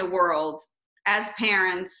are in the world as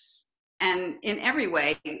parents and in every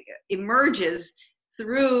way emerges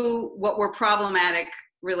through what were problematic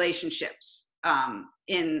relationships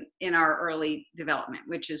in our early development,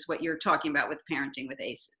 which is what you're talking about with parenting with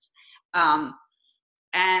ACEs. And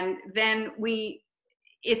then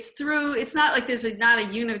it's not like there's not a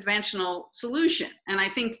unidimensional solution. And I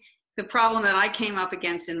think the problem that I came up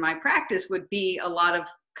against in my practice would be a lot of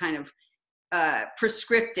kind of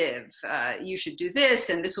prescriptive, you should do this,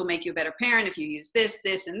 and this will make you a better parent if you use this,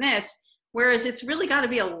 this, and this. Whereas it's really got to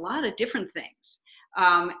be a lot of different things.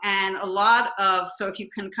 And a lot of, so if you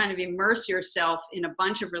can kind of immerse yourself in a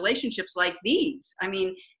bunch of relationships like these, I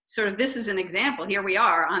mean, sort of this is an example. Here we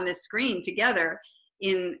are on this screen together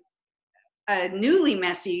in a newly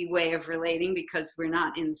messy way of relating because we're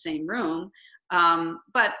not in the same room.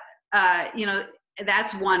 But, you know,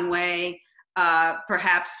 that's one way.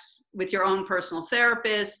 Perhaps with your own personal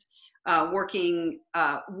therapist, working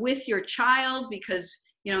with your child, because,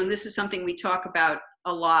 you know, and this is something we talk about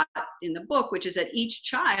a lot in the book, which is that each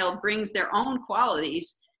child brings their own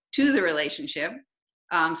qualities to the relationship.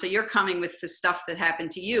 So you're coming with the stuff that happened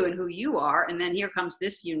to you and who you are, and then here comes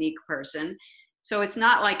this unique person. So it's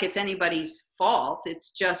not like it's anybody's fault.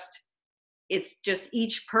 It's just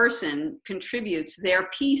each person contributes their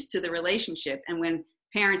piece to the relationship. And when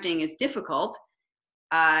parenting is difficult,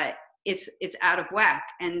 it's out of whack.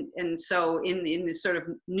 And so in this sort of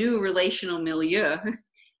new relational milieu,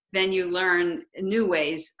 then you learn new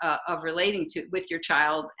ways of relating with your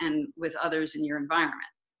child and with others in your environment.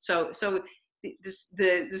 So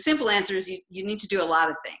the simple answer is you need to do a lot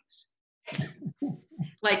of things.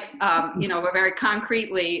 Like, you know, very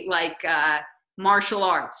concretely, like martial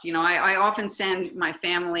arts. You know, I often send my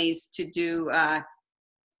families to do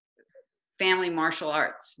family martial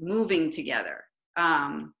arts, moving together,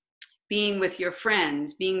 being with your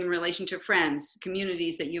friends, being in relation to friends,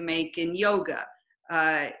 communities that you make in yoga.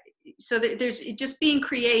 So there's just being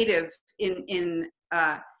creative in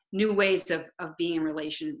new ways of being in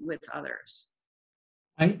relation with others.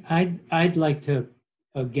 I'd like to,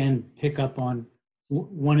 again, pick up on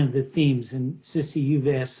one of the themes, and Sissy, you've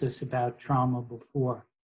asked us about trauma before.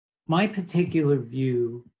 My particular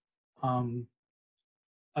view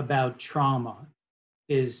about trauma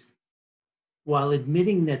is, while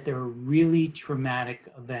admitting that there are really traumatic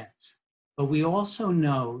events, but we also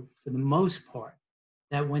know, for the most part,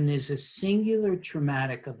 that when there's a singular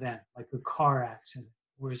traumatic event, like a car accident,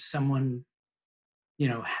 where someone, you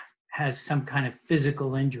know, has some kind of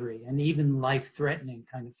physical injury, and even life-threatening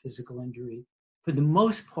kind of physical injury, for the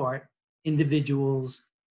most part, individuals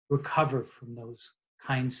recover from those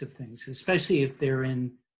kinds of things, especially if they're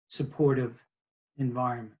in supportive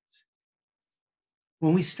environments.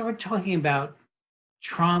 When we start talking about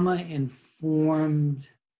trauma-informed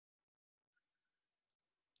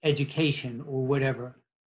education or whatever,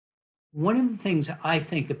 one of the things I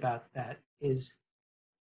think about that is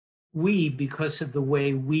we, because of the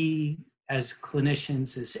way we as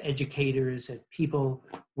clinicians, as educators, as people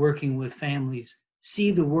working with families, see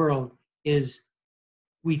the world, is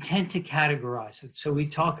we tend to categorize it. So we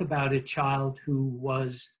talk about a child who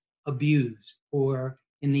was abused, or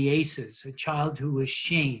in the ACEs, a child who was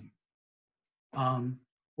shamed,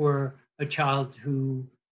 or a child who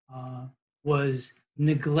was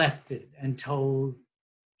neglected and told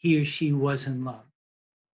he or she wasn't loved.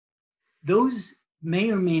 Those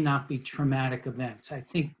may or may not be traumatic events. I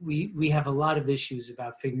think we have a lot of issues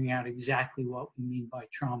about figuring out exactly what we mean by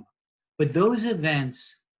trauma. But those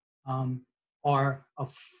events are a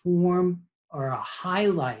form or a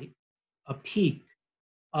highlight, a peak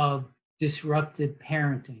of disrupted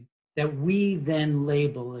parenting that we then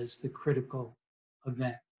label as the critical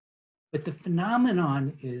event. But the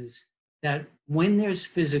phenomenon is that when there's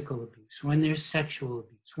physical abuse, when there's sexual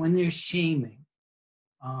abuse, when there's shaming,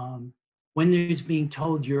 when there's being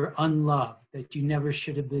told you're unloved, that you never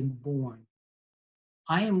should have been born,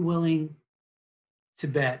 I am willing to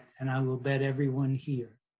bet, and I will bet everyone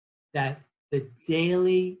here, that the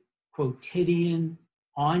daily, quotidian,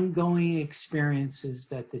 ongoing experiences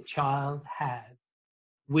that the child had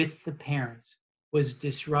with the parents was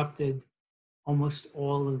disrupted almost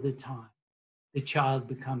all of the time. The child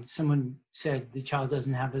becomes, someone said, the child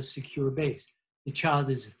doesn't have a secure base. The child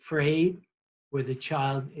is afraid, or the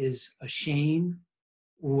child is ashamed,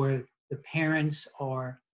 or the parents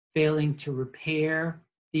are failing to repair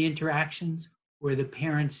the interactions, or the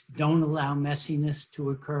parents don't allow messiness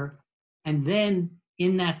to occur. And then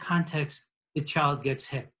in that context, the child gets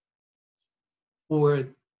hit, or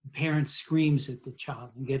the parent screams at the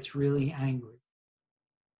child and gets really angry.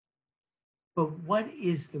 But what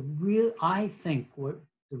is the real, I think, what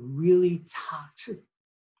the really toxic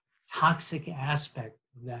aspect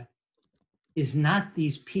of that is not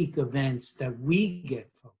these peak events that we get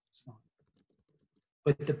focused on,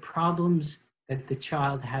 but the problems that the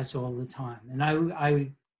child has all the time.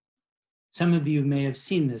 And some of you may have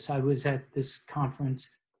seen this. I was at this conference,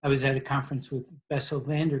 I was at a conference with Bessel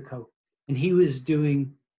van der Kolk, and he was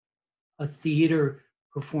doing a theater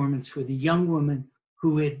performance with a young woman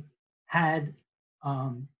who had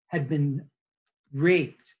been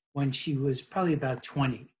raped when she was probably about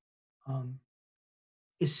 20.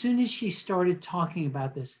 As soon as she started talking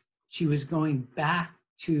about this, she was going back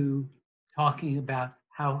to talking about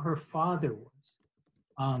how her father was.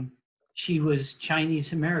 She was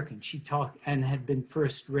Chinese American. She talked and had been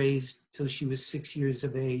first raised till she was 6 years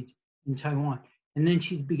of age in Taiwan. And then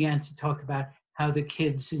she began to talk about how the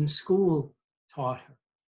kids in school taught her.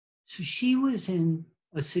 So she was in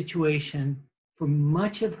a situation for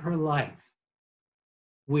much of her life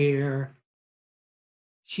where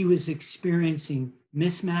she was experiencing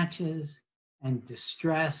mismatches and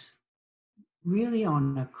distress really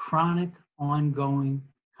on a chronic, ongoing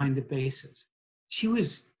kind of basis. She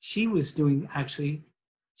was doing, actually,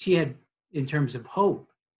 she had, in terms of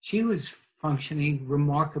hope, she was functioning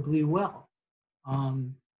remarkably well.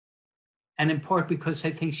 And in part because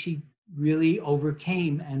I think she really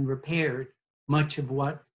overcame and repaired much of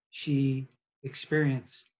what she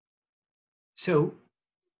experienced. So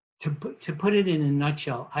to put it in a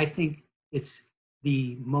nutshell, I think it's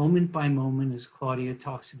the moment by moment, as Claudia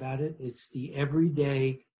talks about it. It's the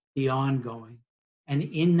everyday, the ongoing. And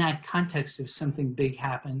in that context, if something big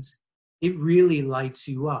happens, it really lights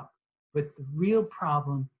you up. But the real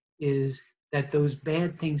problem is that those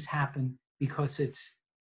bad things happen because it's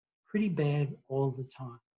pretty bad all the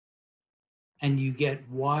time. And you get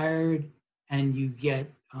wired, and you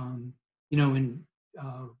get, when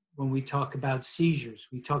we talk about seizures,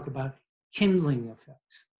 we talk about kindling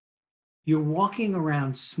effects. You're walking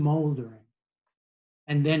around smoldering,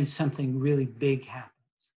 and then something really big happens.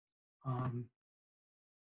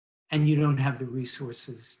 And you don't have the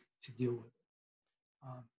resources to deal with it.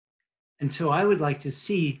 And so I would like to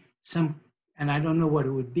see some, and I don't know what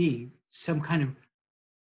it would be, some kind of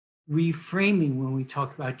reframing when we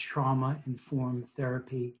talk about trauma-informed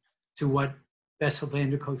therapy to what Bessel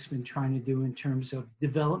van der Kolk's been trying to do in terms of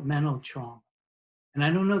developmental trauma. And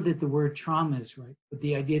I don't know that the word trauma is right, but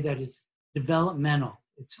the idea that it's developmental,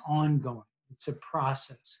 it's ongoing, it's a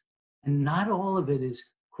process. And not all of it is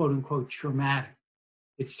quote unquote traumatic.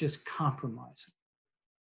 It's just compromising.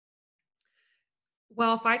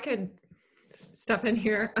 Well, if I could step in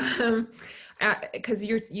here, because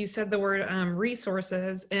you said the word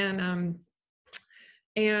resources, and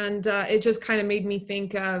it just kind of made me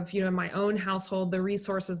think of, my own household. The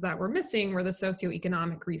resources that were missing were the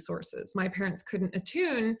socioeconomic resources. My parents couldn't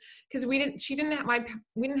attune because we didn't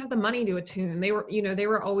have the money to attune. They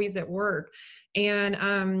were always at work,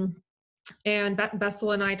 and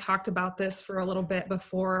Bessel and I talked about this for a little bit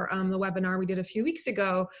before the webinar we did a few weeks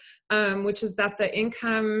ago, which is that the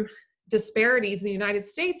income disparities in the United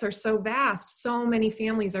States are so vast. So many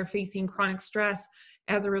families are facing chronic stress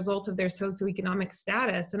as a result of their socioeconomic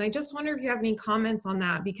status. And I just wonder if you have any comments on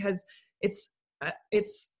that, because it's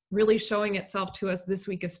really showing itself to us this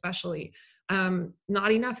week, especially.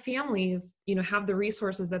 Not enough families, have the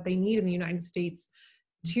resources that they need in the United States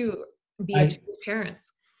to be attuned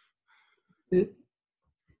parents.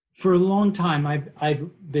 For a long time,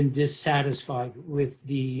 I've been dissatisfied with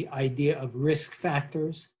the idea of risk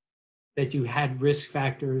factors, that you had risk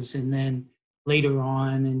factors, and then later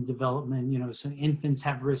on in development, so infants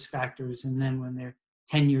have risk factors, and then when they're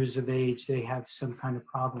 10 years of age, they have some kind of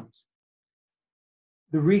problems.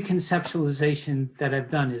 The reconceptualization that I've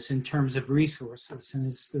done is in terms of resources, and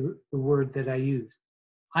it's the word that I use.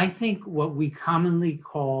 I think what we commonly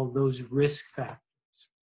call those risk factors,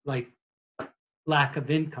 like lack of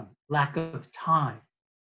income, lack of time,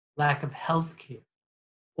 lack of health care.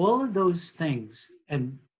 All of those things,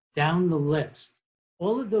 and down the list,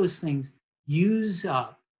 all of those things use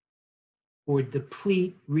up or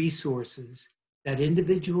deplete resources that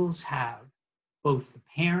individuals have, both the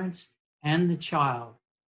parents and the child,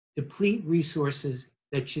 deplete resources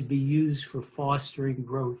that should be used for fostering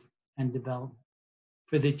growth and development.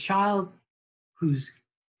 For the child who's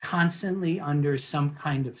constantly under some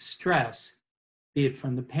kind of stress, be it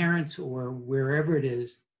from the parents or wherever it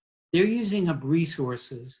is, they're using up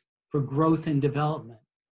resources for growth and development.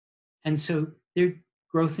 And so their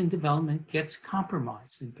growth and development gets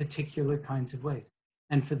compromised in particular kinds of ways.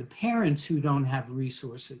 And for the parents who don't have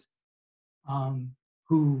resources,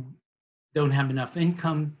 who don't have enough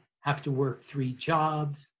income, have to work 3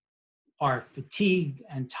 jobs, are fatigued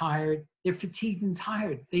and tired, they're fatigued and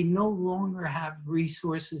tired. They no longer have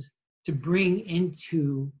resources to bring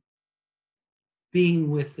into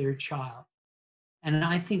being with their child. And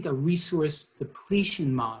I think a resource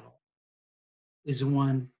depletion model is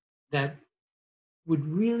one that would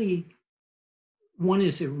really, one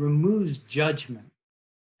is it removes judgment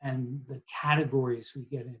and the categories we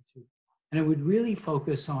get into. And it would really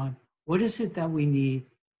focus on what is it that we need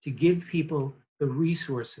to give people the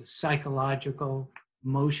resources, psychological,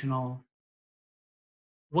 emotional,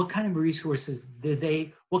 what kind of resources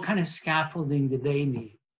what kind of scaffolding do they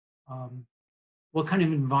need? What kind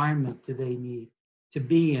of environment do they need to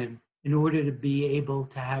be in order to be able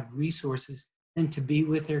to have resources and to be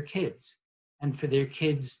with their kids, and for their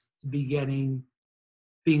kids to be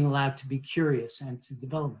being allowed to be curious and to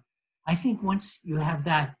develop. I think once you have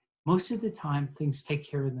that, most of the time things take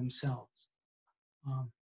care of themselves.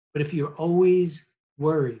 But if you're always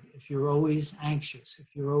worried, if you're always anxious,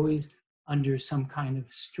 if you're always under some kind of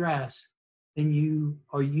stress, then you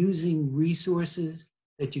are using resources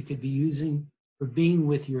that you could be using for being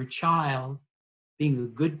with your child, being a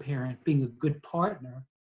good parent, being a good partner.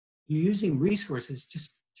 You're using resources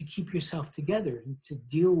just to keep yourself together and to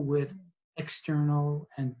deal with external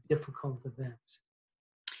and difficult events.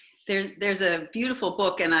 There's a beautiful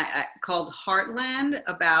book called Heartland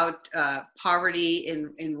about poverty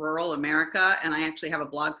in rural America, and I actually have a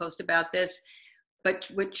blog post about this. But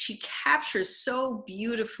what she captures so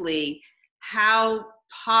beautifully how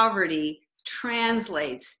poverty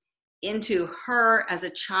translates into her as a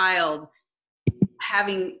child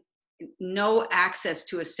having no access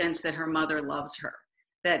to a sense that her mother loves her.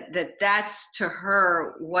 That's to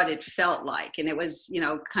her what it felt like. And it was,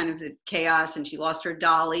 kind of the chaos, and she lost her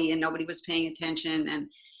dolly and nobody was paying attention.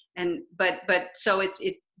 But so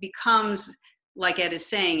it becomes, like Ed is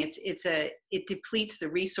saying, it depletes the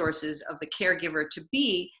resources of the caregiver to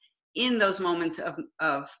be in those moments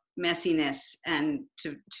of messiness and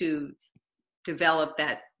to develop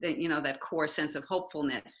that core sense of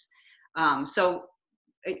hopefulness.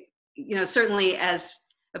 Certainly as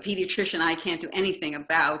a pediatrician, I can't do anything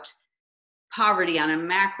about poverty on a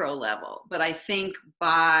macro level, but I think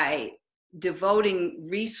by devoting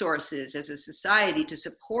resources as a society to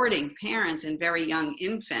supporting parents and very young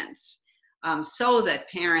infants, so that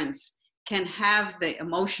parents can have the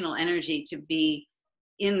emotional energy to be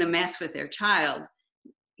in the mess with their child,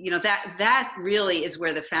 that really is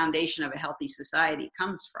where the foundation of a healthy society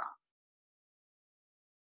comes from.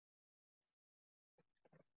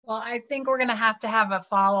 Well, I think we're going to have a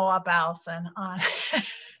follow-up, Allison, on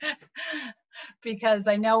because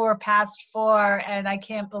I know we're past 4, and I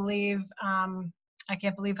can't believe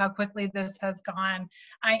how quickly this has gone.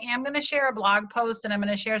 I am going to share a blog post, and I'm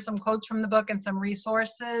going to share some quotes from the book and some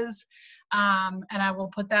resources, and I will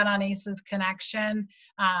put that on ACE's Connection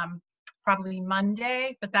probably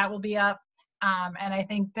Monday, but that will be up, and I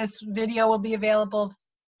think this video will be available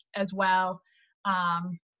as well.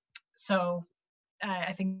 So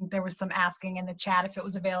I think there was some asking in the chat if it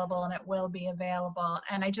was available, and it will be available.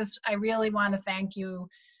 And I really want to thank you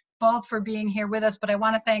both for being here with us, but I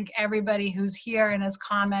want to thank everybody who's here and has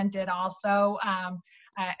commented also. I'm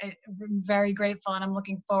very grateful, and I'm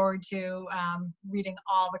looking forward to reading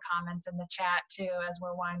all the comments in the chat too as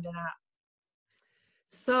we're winding up.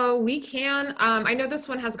 So we can, I know this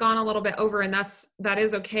one has gone a little bit over, and that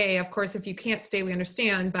is okay. Of course, if you can't stay, we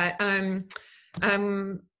understand, but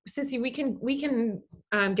Sissy, we can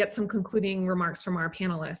get some concluding remarks from our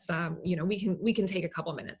panelists. We can take a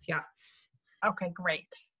couple minutes. Yeah. Okay,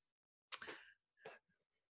 great.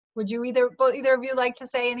 Would you either of you like to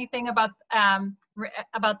say anything about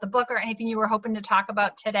the book, or anything you were hoping to talk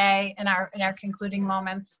about today in our concluding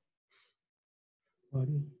moments?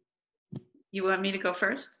 You want me to go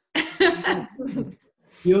first?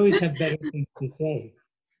 You always have better things to say.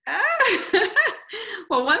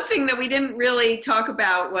 Well, one thing that we didn't really talk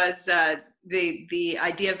about was the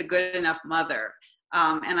idea of the good enough mother.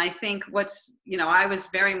 And I think I was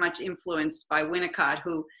very much influenced by Winnicott,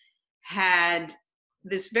 who had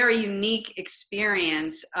this very unique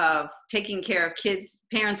experience of taking care of kids,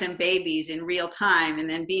 parents and babies in real time, and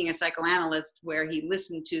then being a psychoanalyst where he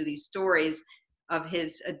listened to these stories of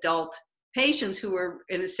his adult patients who were,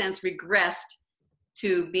 in a sense, regressed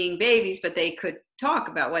to being babies, but they could talk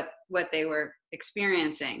about what they were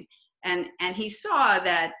experiencing. And he saw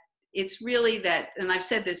that it's really that, and I've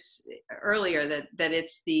said this earlier, that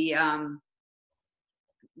it's the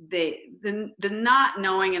not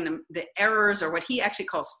knowing and the errors, or what he actually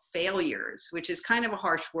calls failures, which is kind of a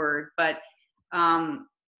harsh word, but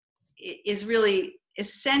is really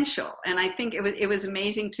essential. And I think it was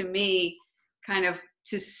amazing to me kind of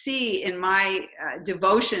to see in my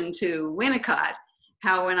devotion to Winnicott,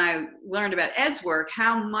 how when I learned about Ed's work,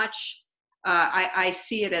 how much I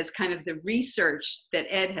see it as kind of the research that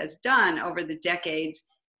Ed has done over the decades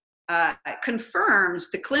confirms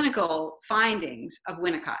the clinical findings of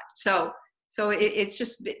Winnicott. So it's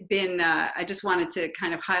just been, I just wanted to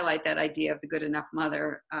kind of highlight that idea of the good enough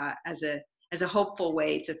mother as a hopeful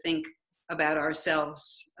way to think about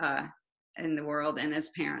ourselves in the world and as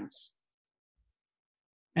parents.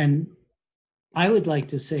 And I would like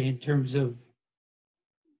to say, in terms of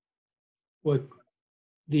what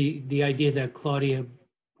the idea that Claudia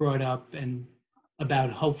brought up and about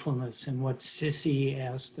hopefulness, and what Sissy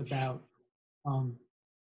asked about,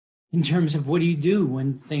 in terms of what do you do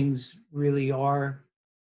when things really are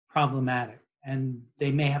problematic, and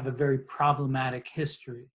they may have a very problematic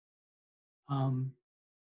history.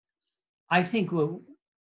 I think what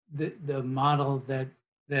the model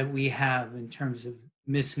that we have in terms of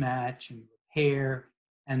mismatch and repair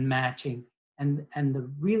and matching, and the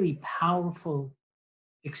really powerful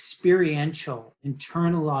experiential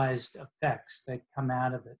internalized effects that come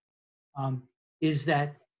out of it, is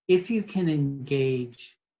that if you can get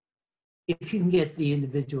the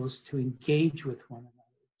individuals to engage with one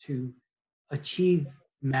another, to achieve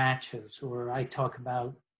matches, or I talk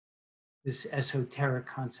about this esoteric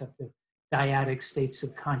concept of dyadic states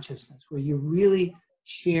of consciousness, where you're really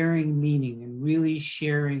sharing meaning and really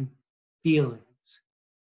sharing feelings,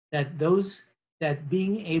 that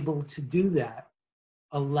being able to do that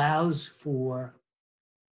allows for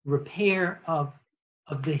repair of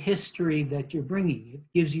the history that you're bringing. It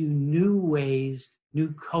gives you new ways,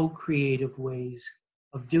 new co-creative ways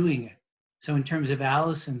of doing it. So in terms of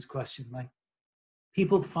Allison's question, like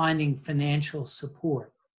people finding financial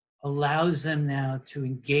support allows them now to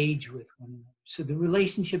engage with one another. So the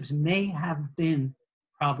relationships may have been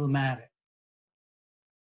problematic,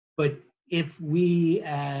 but if we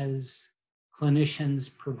as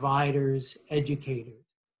clinicians, providers, educators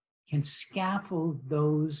can scaffold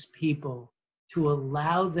those people to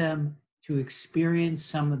allow them to experience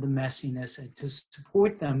some of the messiness and to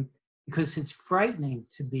support them, because it's frightening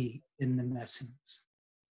to be in the messiness.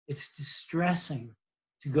 It's distressing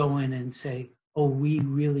to go in and say, oh, we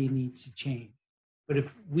really need to change. But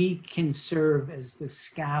if we can serve as the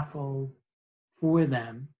scaffold for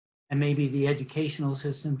them, and maybe the educational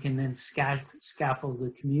system can then scaffold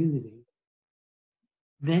the community,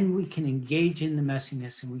 then we can engage in the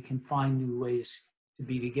messiness and we can find new ways to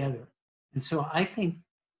be together. And so I think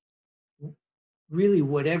really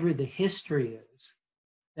whatever the history is,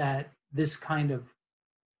 that this kind of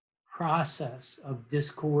process of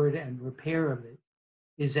discord and repair of it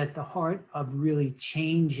is at the heart of really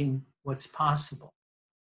changing what's possible.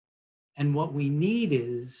 And what we need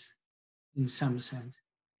is, in some sense,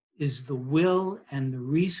 is the will and the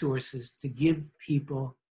resources to give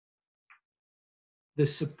people the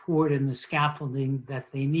support and the scaffolding that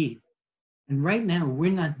they need. And right now,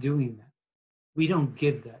 we're not doing that. We don't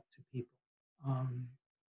give that to people.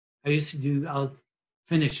 I used to do, I'll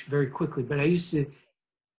finish very quickly, but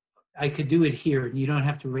I could do it here and you don't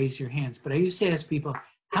have to raise your hands, but I used to ask people,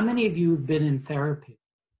 how many of you have been in therapy,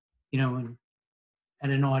 at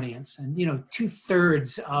an audience? And,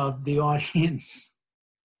 2/3 of the audience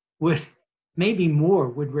would, maybe more,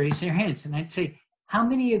 would raise their hands. And I'd say, how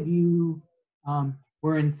many of you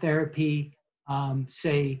were in therapy,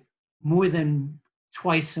 say, more than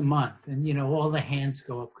twice a month? And, all the hands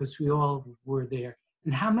go up because we all were there.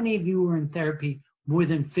 And how many of you were in therapy more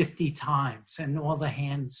than 50 times? And all the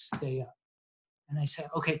hands stay up. And I said,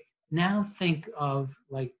 okay, now think of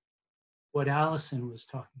like what Allison was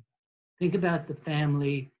talking about. Think about the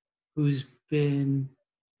family who's been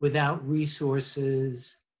without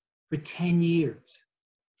resources for 10 years.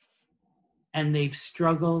 And they've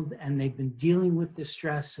struggled and they've been dealing with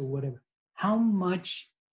distress or whatever. How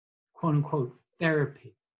much, quote unquote,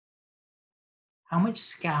 therapy, how much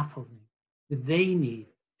scaffolding do they need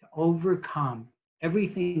to overcome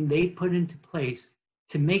everything they put into place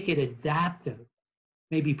to make it adaptive,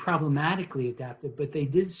 maybe problematically adaptive, but they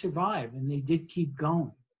did survive and they did keep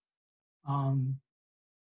going.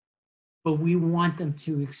 But we want them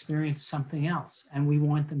to experience something else, and we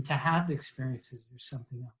want them to have experiences or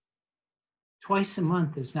something else. Twice a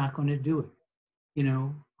month is not going to do it. You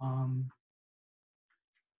know,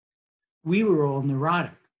 we were all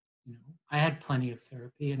neurotic. You know, I had plenty of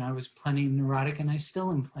therapy, and I was plenty neurotic, and I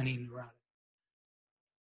still am plenty neurotic.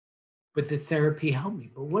 But the therapy helped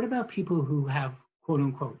me. But what about people who have, quote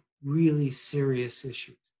unquote, really serious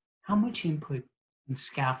issues? How much input and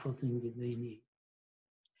scaffolding do they need?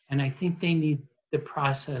 And I think they need the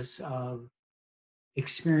process of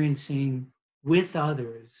experiencing with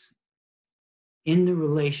others in the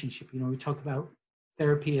relationship. You know, we talk about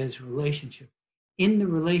therapy as relationship. In the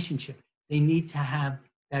relationship, they need to have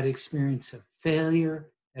that experience of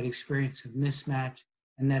failure, that experience of mismatch,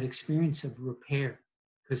 and that experience of repair.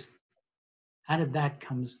 Because out of that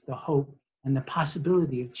comes the hope and the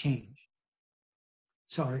possibility of change.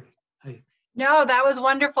 Sorry. No, that was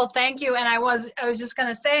wonderful. Thank you. And I was just going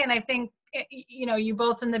to say, and I think, you know, you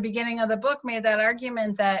both in the beginning of the book made that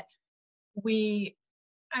argument that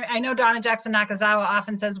I know Donna Jackson Nakazawa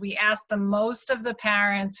often says we ask the most of the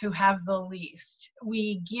parents who have the least.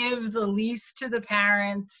 We give the least to the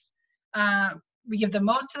parents. We give the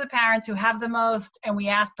most to the parents who have the most, and we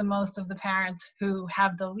ask the most of the parents who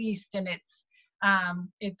have the least. And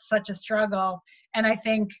it's such a struggle. And I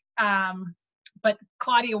think, but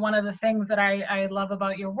Claudia, one of the things that I love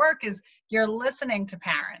about your work is you're listening to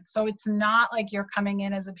parents. So it's not like you're coming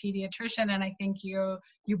in as a pediatrician. And I think you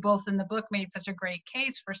both in the book made such a great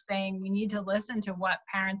case for saying we need to listen to what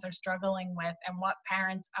parents are struggling with and what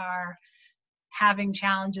parents are having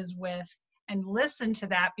challenges with, and listen to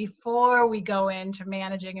that before we go into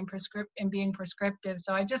managing and being prescriptive.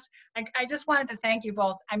 So I just wanted to thank you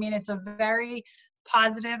both. I mean, it's a very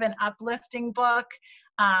positive and uplifting book.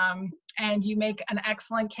 And you make an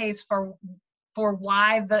excellent case for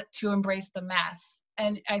why to embrace the mess.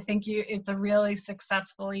 And I think it's a really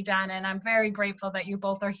successfully done. And I'm very grateful that you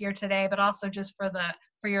both are here today, but also just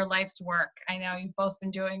for your life's work. I know you've both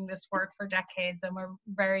been doing this work for decades, and we're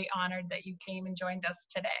very honored that you came and joined us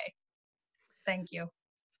today. Thank you.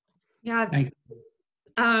 Yeah. Thank you.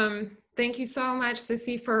 Thank you so much,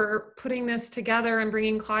 Sissy, for putting this together and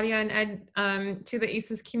bringing Claudia and Ed to the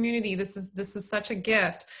ACEs community. This is such a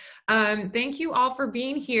gift. Thank you all for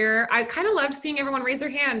being here. I kind of loved seeing everyone raise their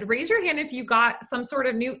hand. Raise your hand if you got some sort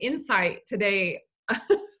of new insight today.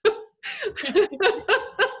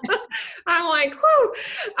 I'm like, whoo.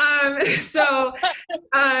 So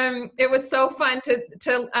it was so fun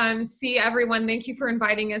to see everyone. Thank you for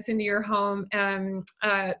inviting us into your home.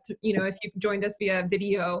 You know, if you joined us via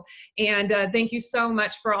video, and thank you so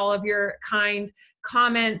much for all of your kind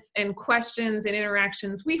comments and questions and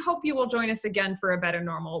interactions. We hope you will join us again for A Better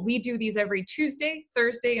Normal. We do these every Tuesday,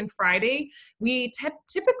 Thursday, and Friday. We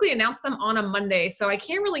typically announce them on a Monday, so I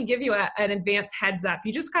can't really give you an advance heads up.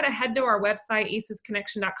 You just got to head to our website,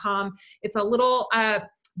 acesconnection.com. It's a little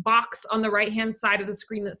box on the right-hand side of the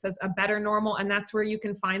screen that says A Better Normal, and that's where you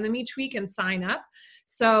can find them each week and sign up.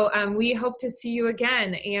 So we hope to see you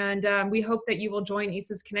again, and we hope that you will join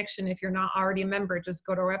ACEs Connection. If you're not already a member, just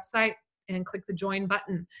go to our website and click the join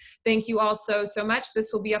button. Thank you all so much.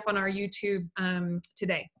 This will be up on our YouTube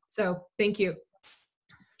today. So thank you.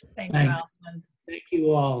 Thank you, Alison. Thank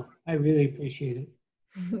you all. I really appreciate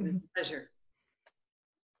it. Pleasure.